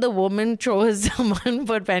episode, the woman chose someone,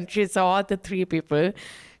 but when she saw the three people,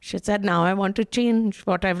 she said, now I want to change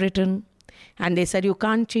what I've written. And they said, you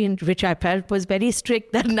can't change, which I felt was very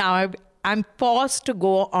strict, that now I'm forced to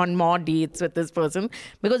go on more dates with this person,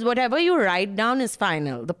 because whatever you write down is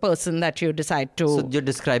final, the person that you decide to. So you're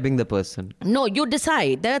describing the person. No, you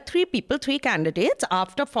decide. There are three people, three candidates.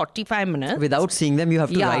 After 45 minutes. Without seeing them, you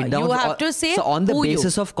have to write down. You have to say so on the who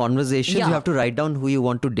basis of conversations, you have to write down who you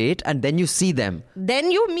want to date, and then you see them.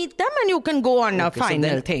 Then you meet them and you can go on a Okay, so final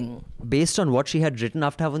then- thing. Based on what she had written,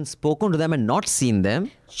 after having spoken to them and not seen them,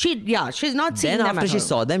 She's not seeing then them after at she all.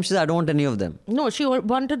 saw them, she said, I don't want any of them. No, she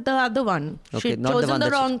wanted the other one. Okay, She'd not the chosen one the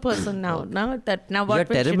that she- wrong person now. Now what You're will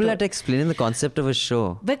she terrible do? at explaining the concept of a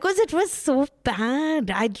show. Because it was so bad.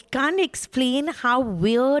 I can't explain how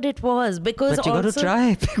weird it was. Because But you got to also-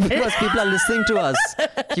 try because people are listening to us.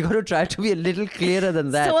 You got to try to be a little clearer than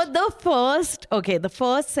that. So the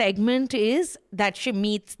first segment is that she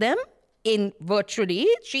meets them in virtually.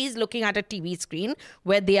 She's looking at a TV screen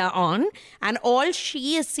where they are on, and all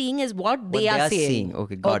she is seeing is what they are saying.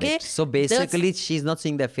 Okay, got it. So basically, she's not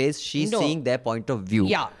seeing their face. She's No. seeing their point of view.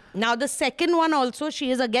 Yeah. Now the second one also,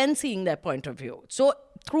 she is again seeing their point of view. So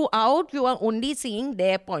throughout, you are only seeing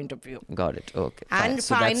their point of view. Got it. Okay. fine. And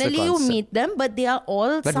So that's the finally, you concept. meet them, but they are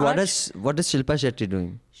all But such... what is Shilpa Shetty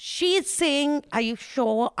doing? She's saying, are you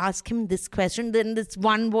sure? Ask him this question. Then this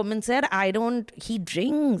one woman said, he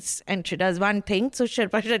drinks. And she does one thing. So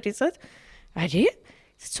Shilpa Shetty says, Are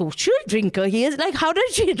social drinker? He is like, how did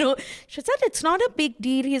she know? She said, it's not a big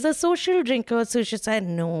deal. He's a social drinker. So she said,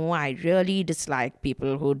 no, I really dislike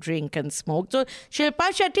people who drink and smoke. So Shilpa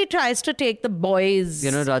Shetty tries to take the boys'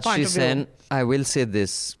 You know, point Rajshri of view. Sen, I will say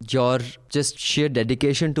this. Your just sheer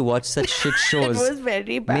dedication to watch such shit shows was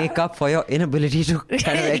very bad. make up for your inability to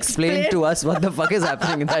kind of explain to us what the fuck is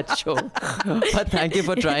happening in that show. But thank you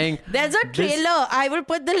for trying. There's a trailer. I will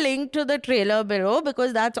put the link to the trailer below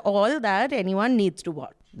because that's all that anyone needs to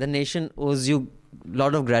watch. The nation owes you a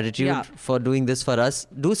lot of gratitude Yeah. for doing this for us.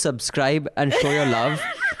 Do subscribe and show your love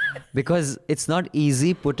because it's not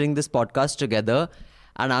easy putting this podcast together.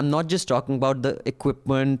 And I'm not just talking about the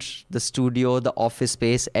equipment, the studio, the office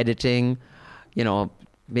space, editing,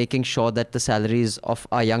 making sure that the salaries of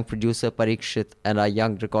our young producer Parikshit and our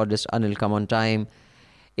young recordist Anil come on time.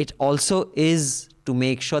 It also is to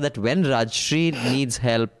make sure that when Rajshri needs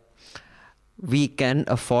help, we can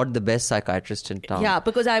afford the best psychiatrist in town. Yeah,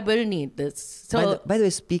 because I will need this. So By the way,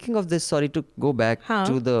 speaking of this, sorry to go back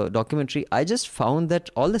to the documentary, I just found that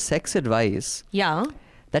all the sex advice yeah.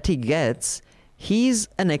 that he gets, he's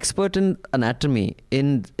an expert in anatomy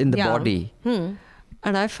in the body.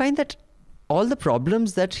 And I find that all the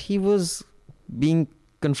problems that he was being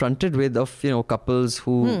confronted with of couples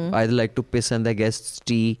who either like to piss on their guests'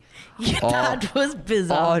 tea That was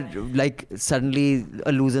bizarre. or like suddenly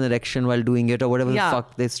lose an erection while doing it or whatever the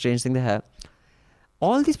fuck the strange thing they have.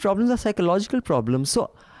 All these problems are psychological problems.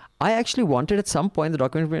 So I actually wanted at some point the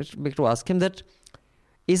documentary to ask him that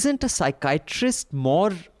isn't a psychiatrist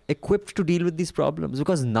more equipped to deal with these problems?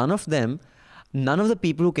 Because none of the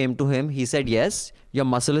people who came to him, he said, yes, your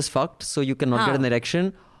muscle is fucked, so you cannot get an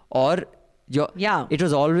erection, or it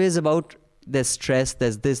was always about there's stress,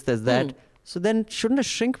 there's this, there's that. So then shouldn't a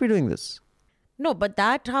shrink be doing this? No, but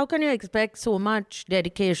how can you expect so much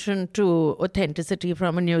dedication to authenticity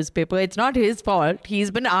from a newspaper? It's not his fault. He's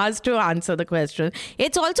been asked to answer the question.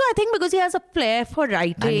 It's also, I think, because he has a flair for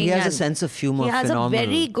writing. And he has a sense of humor. He has phenomenal. a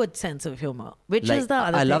very good sense of humor, which Like, is the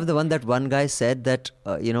other I thing. love the one that one guy said that,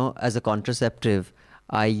 as a contraceptive,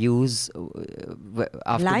 I use,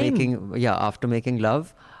 after Lime. making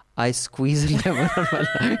love, I squeeze a lemon on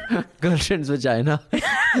my girlfriend's vagina.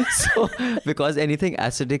 So, because anything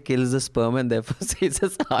acidic kills the sperm and therefore he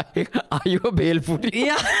says, are you a bhel puri?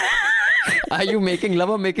 Yeah. Are you making love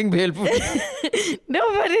or making bhel puri? No,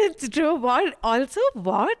 but it's true.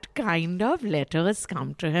 What kind of letters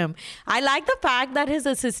come to him? I like the fact that his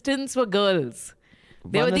assistants were girls.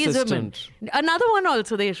 They One were these women. assistant. Another one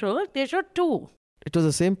also they showed. They showed two. It was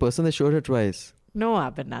the same person, they showed her twice. No,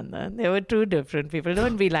 Abhinandan. They were two different people.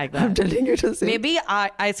 Don't be like that. I'm telling you to say. Maybe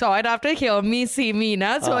I saw it after Hear Me, See Me,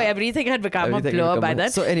 na? So everything had become a blur by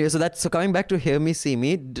then. So anyway, so coming back to Hear Me, See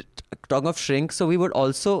Me, talking of shrink, so we would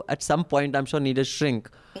also at some point, I'm sure, need a shrink.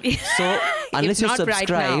 So unless you not right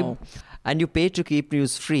subscribe now. and you pay to keep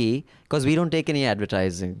news free, because we don't take any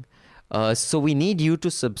advertising. So we need you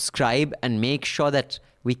to subscribe and make sure that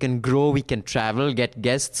we can grow, we can travel, get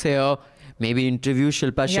guests here, maybe interview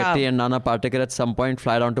Shilpa Shetty and Nana Patekar at some point,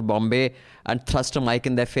 fly down to Bombay and thrust a mic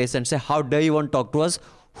in their face and say, how dare you want to talk to us?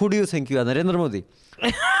 Who do you think you are, Narendra Modi?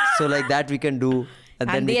 So like that we can do. And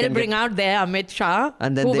then they'll bring out their Amit Shah,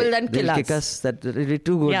 and then who will they'll kill kick us. That really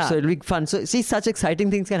too good. Yeah. So it'll be fun. So see, such exciting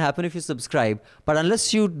things can happen if you subscribe. But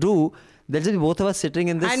unless you do, there'll just be both of us sitting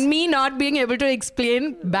in this And me not being able to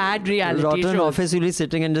explain bad reality rotten shows. office. We'll be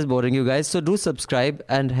sitting and just boring you guys. So do subscribe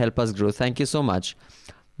and help us grow. Thank you so much.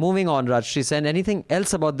 Moving on, Rajshri Sen, anything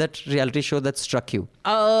else about that reality show that struck you?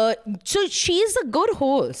 So she's a good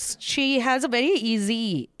host. She has a very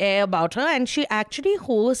easy air about her, and she actually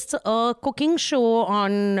hosts a cooking show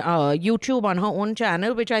on YouTube on her own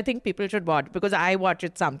channel, which I think people should watch because I watch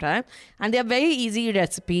it sometimes. And they're very easy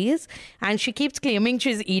recipes. And she keeps claiming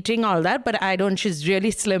she's eating all that, but I don't. She's really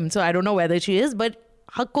slim, so I don't know whether she is. But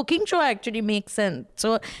her cooking show actually makes sense.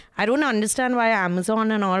 So I don't understand why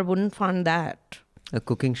Amazon and all wouldn't fund that. A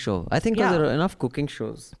cooking show. I think Yeah. there are enough cooking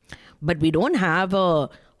shows. But we don't have a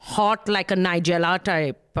hot like a Nigella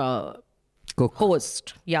type Cook.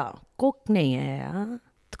 host. Yeah. Cook nahi hai, yaar.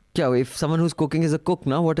 Kya, if someone who's cooking is a cook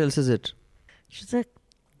now, what else is it? She's a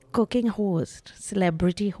cooking host,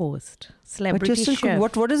 celebrity host, But celebrity you're still chef.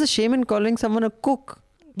 what is the shame in calling someone a cook?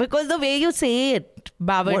 Because the way you say it,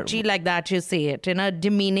 Bawarchi, like that you say it in a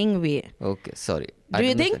demeaning way. Okay, sorry. Do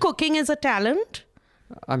you think cooking is a talent?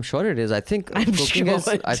 I'm sure it is. I think I'm cooking sure is.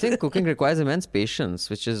 it I think cooking requires immense patience,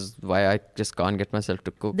 which is why I just can't get myself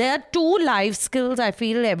to cook. There are two life skills I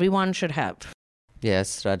feel everyone should have.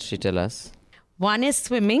 Yes, Rajshri, tell us. One is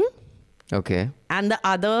swimming. Okay. And the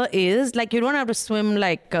other is like you don't have to swim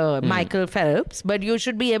like Michael Phelps, but you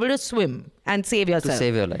should be able to swim and save To yourself.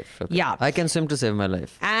 save your life. Okay. Yeah. I can swim to save my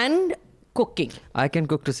life. And cooking. I can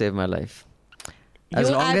cook to save my life.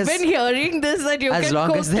 I've been hearing this that you can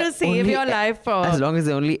cook to save your life. As long as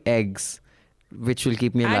they're only eggs, which will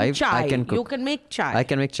keep me alive, and chai. I can cook. You can make chai. I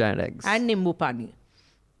can make chai and eggs. And nimbu pani.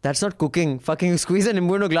 That's not cooking. Fucking you squeeze a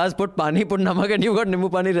nimbu in a glass, put pani, put namak, and you got nimbu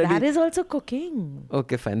pani ready. That is also cooking.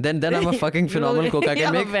 Okay, fine. Then I'm a fucking phenomenal cook. I can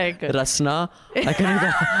You're make very good. rasna.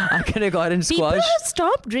 I can make orange People squash. have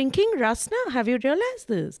stopped drinking rasna. Have you realized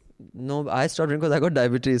this? No, I stopped drinking because I got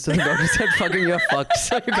diabetes. So the doctor said, fucking, you're fucked.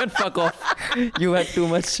 So you can fuck off. You had too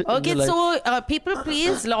much. in Okay, your life. so people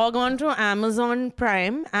please log on to Amazon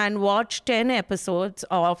Prime and watch 10 episodes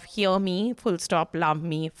of Hear Me, full stop, Love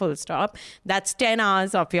Me, full stop. That's 10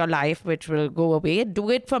 hours of your life which will go away.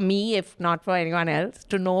 Do it for me, if not for anyone else,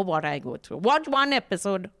 to know what I go through. Watch one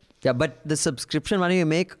episode. Yeah, but the subscription money you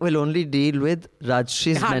make will only deal with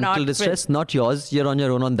Rajshri's Yeah, not mental with- distress, not yours. You're on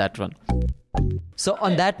your own on that one. So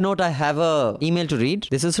on that note, I have a email to read.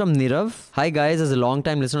 This is from Nirav. Hi guys, as a long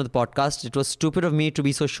time listener to the podcast, it was stupid of me to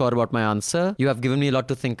be so sure about my answer. You have given me a lot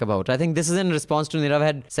to think about. I think this is in response to Nirav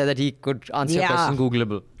had said that he could answer your Yeah. question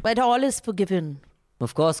Googleable. But all is forgiven.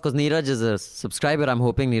 Of course, because Neeraj is a subscriber. I'm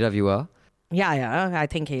hoping Nirav you are. Yeah, I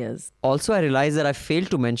think he is. Also, I realized that I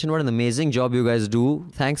failed to mention what an amazing job you guys do.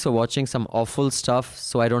 Thanks for watching some awful stuff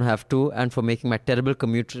so I don't have to, and for making my terrible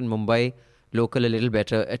commute in Mumbai local a little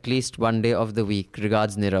better, at least one day of the week.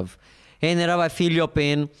 Regards, Nirav. Hey, Nirav, I feel your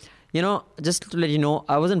pain. You know, just to let you know,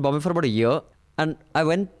 I was in Bombay for about a year, and I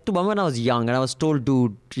went to Bombay when I was young, and I was told,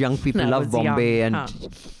 dude, young people I love was Bombay young,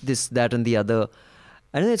 and this, that, and the other.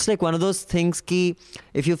 And it's like one of those things ki,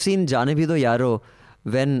 if you've seen Jaane Bhi Do Yaro,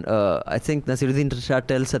 when I think Nasiruddin Shah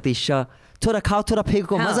tells Satish Shah, Thoda khao, thoda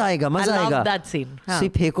pheko, Haan. maza aayega, maza I love aayega. that scene. Haan. So he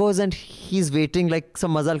phekos and he's waiting like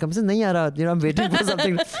some maza will come. He says, nahi aa raha, you know, I'm waiting for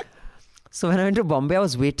something. So when I went to Bombay, I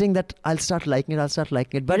was waiting that I'll start liking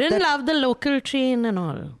it. But I didn't that, love the local train and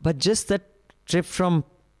all. but just that trip from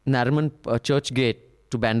Nariman Church Gate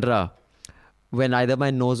to Bandra, when either my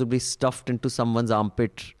nose would be stuffed into someone's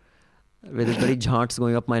armpit with this very jhaunts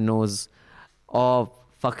going up my nose, or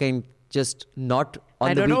fucking just not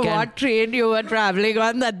on I the don't know weekend. what train you were traveling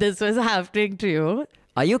on that this was happening to you.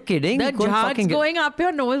 Are you kidding? The You couldn't jars fucking get- going up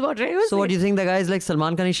your nose. What are you So what do you think the guy is like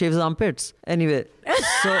Salman Khan, he shaves his armpits? Anyway,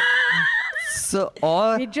 so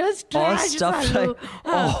or He just or trashed stuff Salu.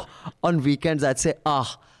 like on weekends I'd say,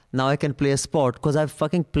 now I can play a sport because I've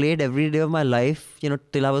fucking played every day of my life, you know,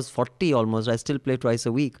 till I was 40 almost. I still play twice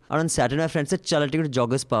a week. And on Saturday, my friend said, "Chal, I'll take you to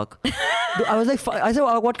Joggers Park." I was like, I said,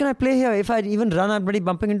 what can I play here? If I even run, I'm already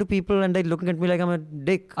bumping into people and they're looking at me like I'm a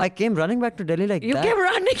dick. I came running back to Delhi like You that. came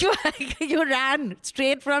running back. You ran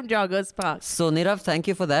straight from Joggers Park. So Nirav, thank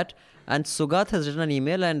you for that. And Sugat has written an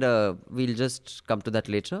email and we'll just come to that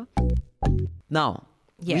later. Now,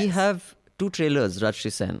 we Yes. have 2 trailers,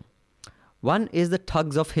 Rajshri Sen. One is the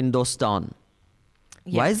Thugs of Hindostan.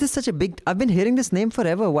 Why is this such a big... I've been hearing this name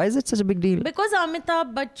forever. Why is it such a big deal? Because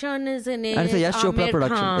Amitabh Bachchan is in it. And it's a Yash Chopra Aamir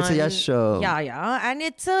production. Khan. It's a Yash... Yeah. And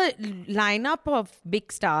it's a lineup of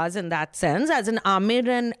big stars in that sense. As in Aamir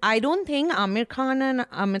and... I don't think Aamir Khan and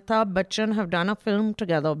Amitabh Bachchan have done a film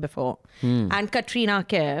together before. And Katrina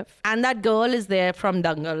Kaif. And that girl is there from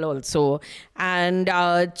Dangal also. And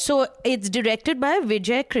so it's directed by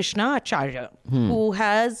Vijay Krishna Acharya, who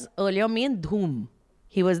has earlier made Dhoom.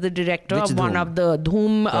 He was the director Which of one Dhoom? of the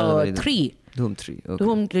Dhoom 3. Dhoom 3. Okay.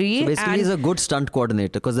 Dhoom 3. So basically, he's a good stunt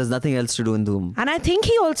coordinator because there's nothing else to do in Dhoom. And I think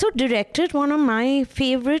he also directed one of my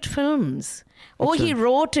favorite films. He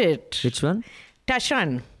wrote it. Which one?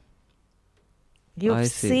 Tashan. I You've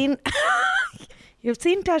see. seen... You've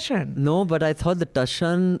seen Tashan? No, but I thought the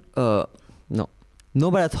Tashan... No,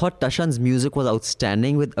 but I thought Tashan's music was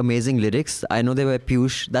outstanding with amazing lyrics. I know they were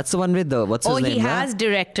Piyush. That's the one with the... What's his name? He has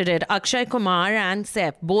directed it. Akshay Kumar and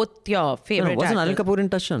Saif. Both your favorite Wasn't Anil actors. Kapoor in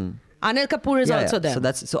Tashan? Anil Kapoor is also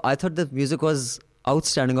there. So I thought the music was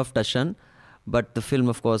outstanding of Tashan, but the film,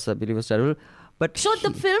 of course, I believe was terrible. But So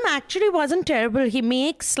the film actually wasn't terrible. He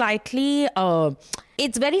makes slightly...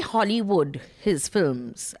 it's very Hollywood, his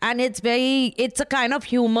films. And it's a kind of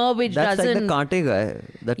humor which that's doesn't... like the Kaante guy.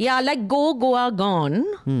 That like Go Goa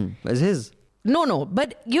Gone. is his. No.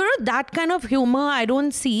 But that kind of humor, I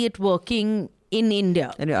don't see it working in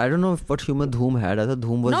India. Anyway, I don't know what humor Dhoom had. I thought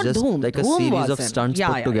Dhoom was Not just Dhoom. like a Dhoom series of wasn't. stunts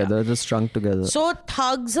Yeah. together, just strung together. So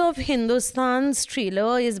Thugs of Hindustan's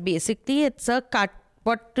trailer is basically, it's a cut,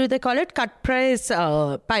 what do they call it? Cut price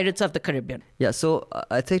Pirates of the Caribbean. Yeah, so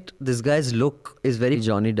I think this guy's look is very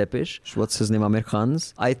Johnny Deppish. What's his name? Aamir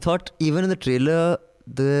Khan's. I thought even in the trailer,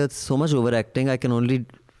 there's so much overacting. I can only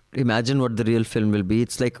imagine what the real film will be.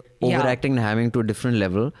 It's like overacting and having to a different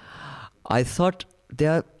level. I thought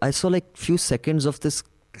I saw like few seconds of this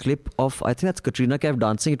clip of, I think that's Katrina Kaif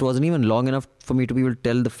dancing. It wasn't even long enough for me to be able to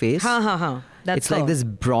tell the face. That's it's like this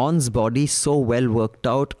bronze body so well worked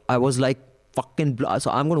out. I was like, fucking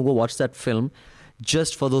so I'm going to go watch that film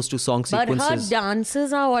just for those 2 song sequences. But her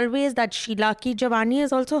dances are always, that Sheila Ki Jawani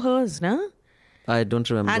is also hers, no? I don't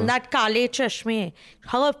remember. And that Kale Chashme,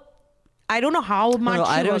 I don't know how much No,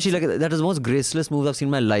 I remember was, she that is the most graceless move I've seen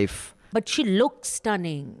in my life. but she looks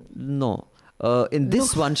stunning. No. In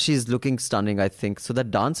this one, she's looking stunning, I think. So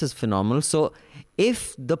that dance is phenomenal. So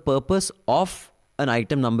if the purpose of an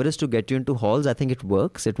item number is to get you into halls, I think it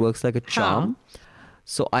works. It works like a charm.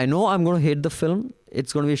 So I know I'm going to hate the film.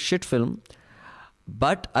 It's going to be a shit film.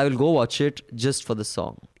 But I will go watch it just for the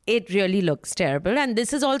song. It really looks terrible. And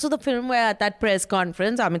this is also the film where at that press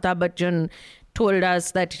conference, Amitabh Bachchan told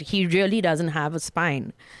us that he really doesn't have a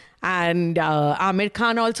spine. And Aamir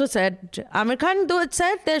Khan also said,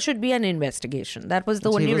 there should be an investigation. That was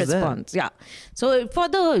the So he only was there. response. Yeah. So for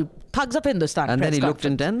the Thugs of Hindustan And then press he looked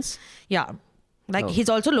conference. intense? Yeah. Like Oh. he's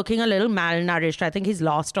also looking a little malnourished. I think he's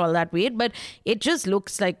lost all that weight, but it just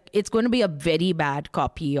looks like it's going to be a very bad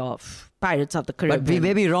copy of Pirates of the Caribbean. But we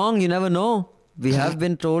may be wrong. You never know. We have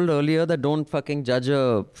been told earlier that don't fucking judge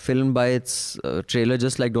a film by its trailer,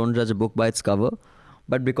 just like don't judge a book by its cover.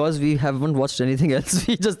 But because we haven't watched anything else,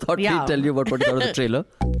 we just thought we'd tell you about what we thought of the trailer.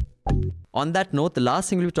 On that note, the last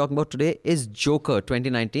thing we'll be talking about today is Joker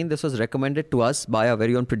 2019. This was recommended to us by our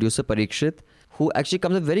very own producer Parikshit, who actually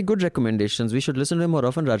comes with very good recommendations. We should listen to him more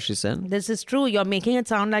often, Rajshri Sen. This is true. You're making it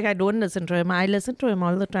sound like I don't listen to him. I listen to him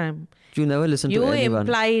all the time. You never listen to You anyone.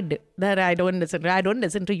 implied that I don't listen. I don't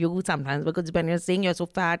listen to you sometimes because when you're saying you're so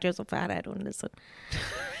fat, I don't listen.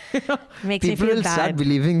 Makes me People feel will bad. start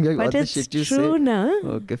believing all But the it's shit you true, say. no?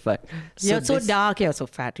 Okay, fine. You're so dark, you're so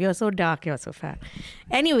fat. You're so dark, you're so fat.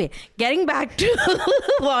 Anyway, getting back to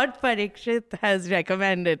what Parikshit has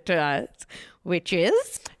recommended to us, which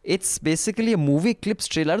is... It's basically a movie clips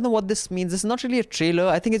trailer. I don't know what this means. It's not really a trailer.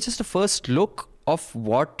 I think it's just a first look of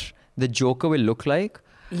what the Joker will look like.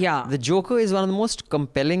 Yeah. The Joker is one of the most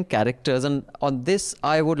compelling characters. And on this,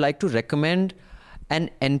 I would like to recommend an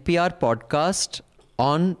NPR podcast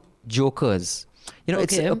on Jokers. You know,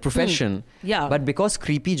 it's Okay. a profession. Yeah. But because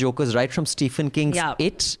creepy Jokers, right from Stephen King's Yeah.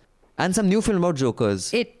 It, and some new film about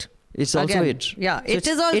Jokers. It. It's also Again. it. Yeah, So it it's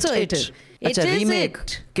is also it. It's It a is remake.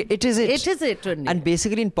 it. Okay, it is it. It is it only. And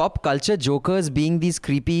basically, in pop culture, jokers being these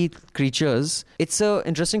creepy creatures, it's an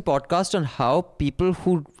interesting podcast on how people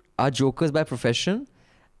who are jokers by profession,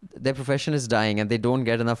 their profession is dying and they don't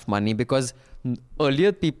get enough money because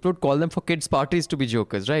earlier people would call them for kids' parties to be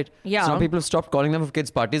jokers, right? Yeah. So now people have stopped calling them for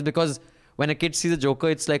kids' parties because when a kid sees a joker,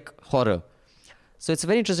 it's like horror. So it's a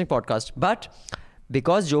very interesting podcast. But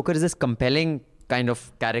because Joker is this compelling kind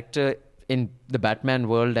of character in the Batman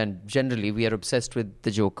world, and generally we are obsessed with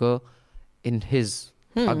the Joker in his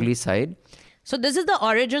ugly side. So this is the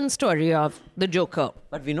origin story of the Joker.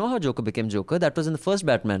 But we know how Joker became Joker. That was in the first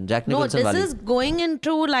Batman, Jack No, Nicholson. this Wally. is going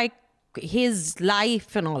into like his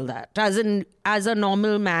life and all that. As a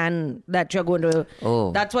normal man that you're going to.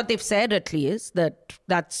 Oh. That's what they've said at least.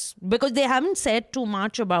 That's because they haven't said too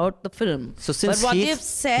much about the film. So since but what Heath- they've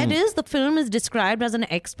said is the film is described as an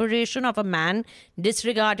exploration of a man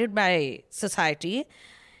disregarded by society.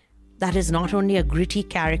 That is not only a gritty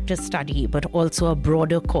character study, but also a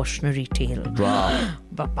broader cautionary tale. Wow.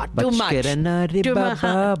 But too Bach much. ke rehna re Too,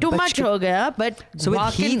 baba, too bach much ke- ho gaya, but So with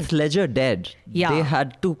Joaquin- Heath Ledger dead, Yeah. they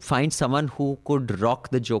had to find someone who could rock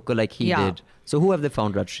the Joker like he Yeah. did. So who have they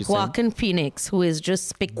found, Rajshri Sen? Joaquin Phoenix, who is just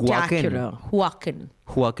spectacular. Joaquin.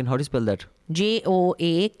 Joaquin, how do you spell that?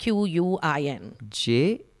 Joaquin.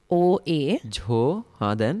 J Oa. Jo,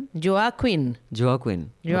 then Joaquin.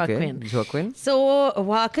 Joaquin. Joaquin. Okay. Joaquin. So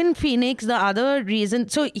Joaquin Phoenix, the other reason,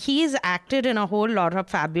 so he's acted in a whole lot of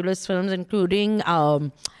fabulous films, including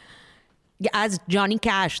as Johnny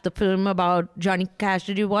Cash, the film about Johnny Cash.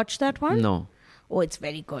 Did you watch that one? No. Oh, it's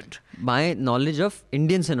very good. My knowledge of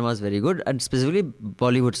Indian cinema is very good, and specifically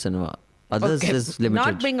Bollywood cinema. Others is limited.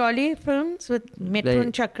 Not Bengali films with Mithun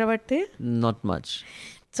Like- Chakravarti. Not much.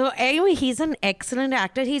 So anyway, he's an excellent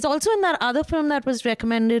actor. He's also in that other film that was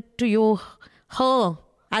recommended to you, Her.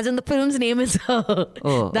 As in the film's name is Her.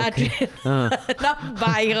 Oh, that okay. not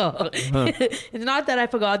by her. It's not that I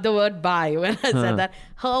forgot the word by when I said that.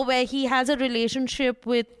 Her, where he has a relationship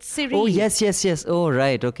with Siri. Oh, yes. Oh,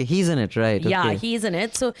 right. Okay. He's in it, right. Yeah, okay. he's in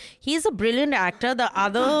it. So he's a brilliant actor. The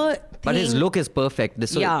other But his thing- look is perfect.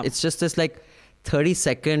 So Yeah. it's just this like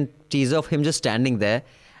 30-second teaser of him just standing there.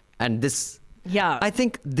 And this... Yeah. I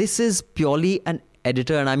think this is purely an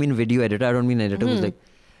editor, and I mean video editor. I don't mean editor who's like...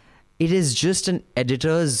 It is just an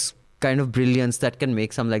editor's kind of brilliance that can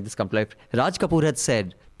make something like this come to life. Raj Kapoor had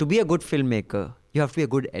said, to be a good filmmaker, you have to be a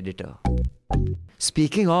good editor.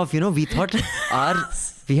 Speaking of, we thought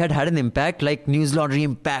we had an impact like News Laundry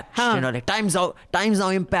impact, like Times Now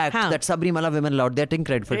impact, that Sabrimala women allowed. They're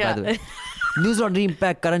incredible, by the way. News Laundry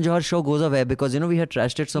impact, Karan Johar show goes away because, we had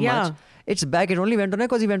trashed it so much. It's back. It only went on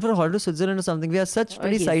because he went for a holiday to Switzerland or something. We are such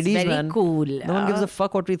pretty he's sideys, very man. cool. No one gives a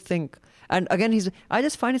fuck what we think. And again, I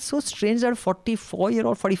just find it so strange that a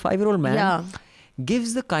 44-year-old, 45-year-old man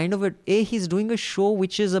gives the kind of he's doing a show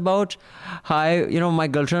which is about, hi, my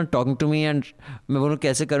girlfriend is talking to me and मैं बोलूँ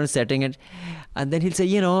कैसे करूँ setting it. And then he'll say,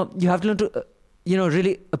 you have to learn to,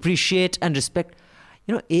 really appreciate and respect.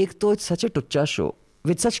 Ek to it's such a tucha show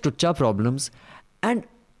with such tucha problems. And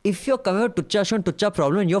if you're coming with tucha show and tucha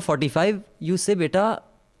problem and you're 45, you say, beta,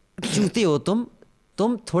 चूती हो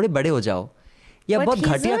तुम थोड़े बड़े हो जाओ. Yeah, But बहुत he's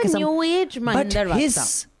घटिया a किस्म. new age But Mahinder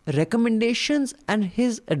his recommendations and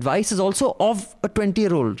his advice is also of a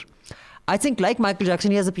 20-year-old. I think like Michael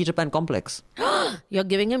Jackson, he has a Peter Pan complex. You're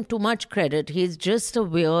giving him too much credit. He's just a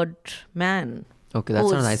weird man. Okay,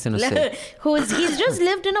 that's not a nice thing to say. He's just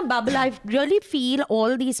lived in a bubble. I really feel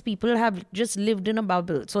all these people have just lived in a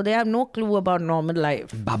bubble. So they have no clue about normal life.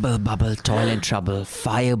 Bubble, toil and trouble,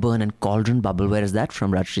 fire burn and cauldron bubble. Where is that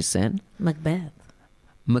from, Rajshri Sen? Macbeth.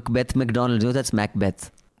 Macbeth McDonald. That's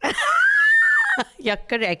Macbeth. You're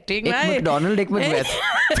correcting, Ek right? McDonald, ek Macbeth.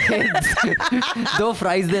 Do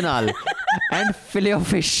fries de naal. And fillet of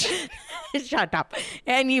fish. Shut up.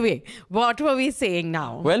 Anyway, what were we saying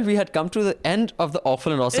now? Well, we had come to the end of the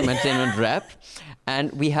Awful and Awesome Entertainment Wrap.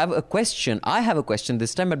 And we have a question. I have a question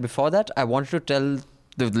this time. But before that, I wanted to tell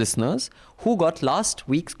the listeners who got last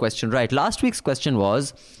week's question right. Last week's question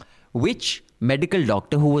was, which medical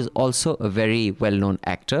doctor, who was also a very well-known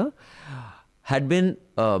actor, had been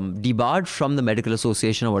debarred from the medical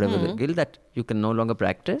association or whatever the guild that you can no longer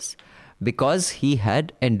practice because he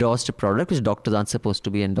had endorsed a product which doctors aren't supposed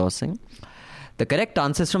to be endorsing. The correct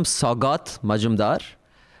answer is from Saugat Majumdar.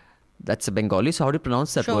 That's a Bengali. So how do you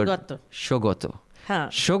pronounce that word? Shogoto. Huh.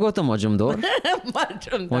 Shogoto Majumdar.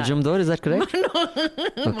 Majumdar, is that correct?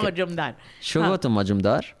 Majumdar. Shogoto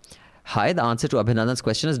Majumdar. Hi, the answer to Abhinandan's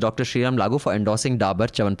question is Dr. Sriram Lagu for endorsing Dabur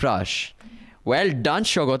Chyawanprash. Well done,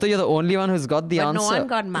 Shogoto. You're the only one who's got the But answer. no one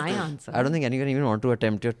got my answer. I don't think anyone even want to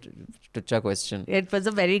attempt it. Tucha question. It was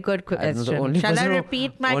a very good I don't know, the question. only Shall I person who-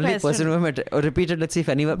 repeat my only question? person who I met. Repeat it. Let's see if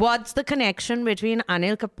anyone. What's the connection between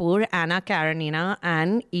Anil Kapoor, Anna Karenina,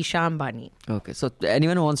 and Isha Ambani? Okay, so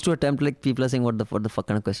anyone who wants to attempt, like people are saying, what the fuck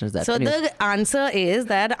kind of question is that? So Anyway. the answer is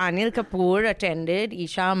that Anil Kapoor attended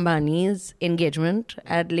Isha Ambani's engagement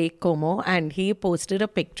at Lake Como, and he posted a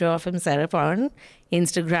picture of himself on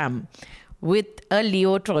Instagram with a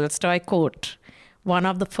Leo Tolstoy quote. One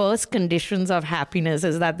of the first conditions of happiness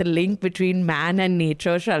is that the link between man and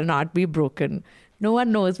nature shall not be broken. No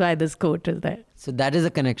one knows why this quote is there. So that is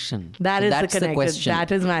a connection. That So is that's the connection. question.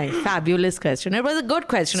 That is my fabulous question. It was a good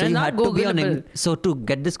question. So It's you not had to be on. Googleable. So to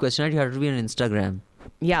get this question right, you had to be on Instagram.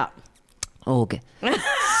 Yeah. Oh, okay.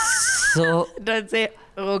 So Don't say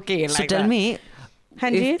okay like so tell that. me,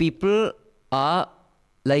 Hanji? if people are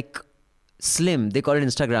like slim, they call it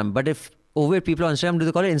Instagram. But if overweight people on Instagram, do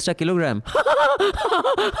they call it Insta kilogram?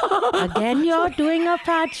 Again, you're doing a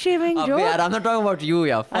fat shaming Abbe, joke. yaar, I'm not talking about you,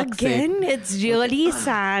 yeah. Fuck's sake. Again, it's really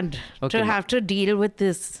sad Okay, to have to deal with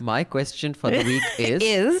this. My question for the week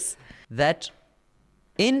is that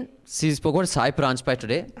she spoke about Sai Paranjpai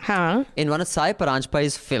today. Huh? In one of Sai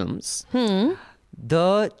Paranjpai's films,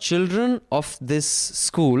 the children of this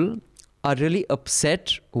school are really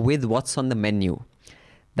upset with what's on the menu.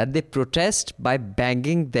 That they protest by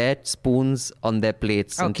banging their spoons on their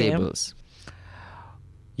plates and Okay. tables.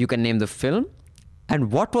 You can name the film. And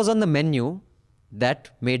what was on the menu that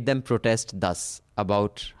made them protest thus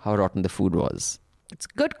about how rotten the food was? It's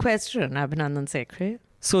a good question, Abhinandan Sekhri.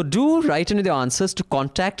 So do write in with your answers to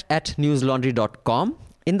contact@newslaundry.com.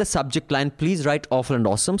 In the subject line, please write awful and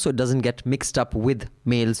awesome so it doesn't get mixed up with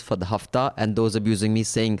mails for the hafta and those abusing me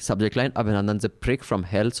saying subject line, Abhinandan's a prick from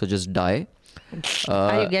hell, so just die.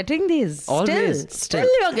 Are you getting these? always, Still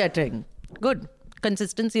you're getting. Good.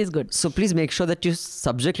 Consistency is good. So please make sure that your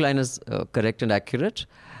subject line is correct and accurate.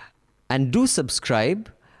 And do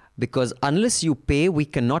subscribe because unless you pay, we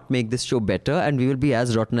cannot make this show better and we will be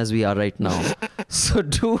as rotten as we are right now. So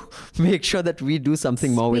do make sure that we do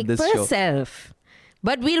something more with Speak this for show. yourself.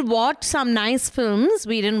 But we'll watch some nice films.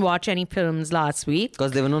 We didn't watch any films last week.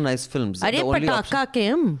 Because there were no nice films. Are The only option- Pataka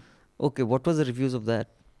came? Okay, what was the reviews of that?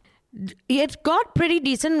 It got pretty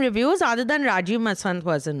decent reviews other than Rajiv Masant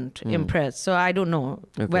wasn't impressed. So I don't know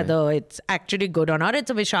whether it's actually good or not. It's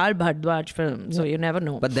a Vishal Bhardwaj film, so you never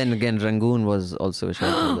know. But then again, Rangoon was also a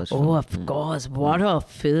shout. Oh, of course. What a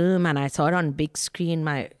film. And I saw it on big screen.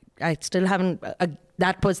 I still haven't...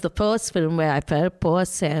 that was the first film where I felt poor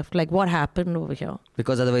Saif. Like, what happened over here?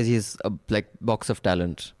 Because otherwise he's a like box of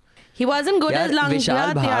talent. He wasn't good as यार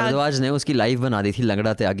विशाल Langya. Bhardwaj ने उसकी live बना दी थी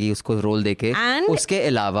लंगड़ा त्यागी उसको role देके And- उसके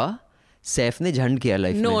अलावा सैफ ने झंड किया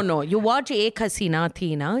लाइफ No, में no. You watch Ek Hasina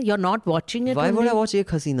Thi, na? You're not watching it. Why would only I watch एक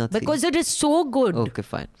हसीना थी? Because it is so good. Okay,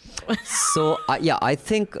 fine. So I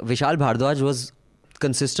think Vishal Bhardwaj was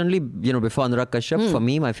consistently, before Anurag Kashyap, for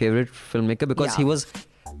me, my favorite filmmaker because he was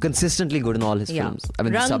consistently good in all his films. I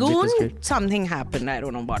mean, the subject was Rangoon, great. something happened. I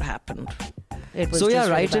don't know what happened. It was So just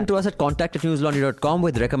write really into us at contact@newslaundry.com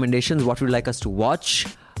with recommendations, what you'd like us to watch,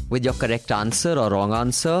 with your correct answer or wrong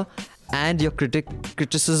answer, and your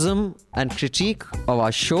criticism and critique of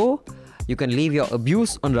our show. You can leave your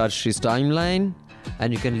abuse on Rajshree's timeline,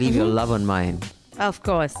 and you can leave your love on mine. Of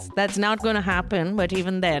course, that's not going to happen. But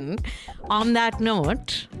even then, on that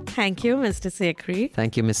note, thank you, Mr. Sekhri.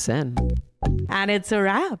 Thank you, Miss Sen. And it's a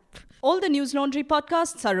wrap. All the News Laundry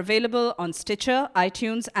podcasts are available on Stitcher,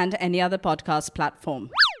 iTunes, and any other podcast platform.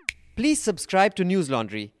 Please subscribe to News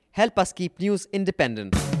Laundry. Help us keep news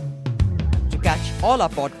independent. To catch all our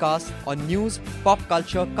podcasts on news, pop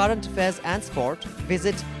culture, current affairs, and sport,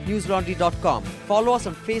 visit newslaundry.com. Follow us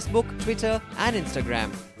on Facebook, Twitter, and Instagram,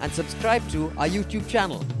 and subscribe to our YouTube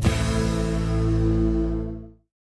channel.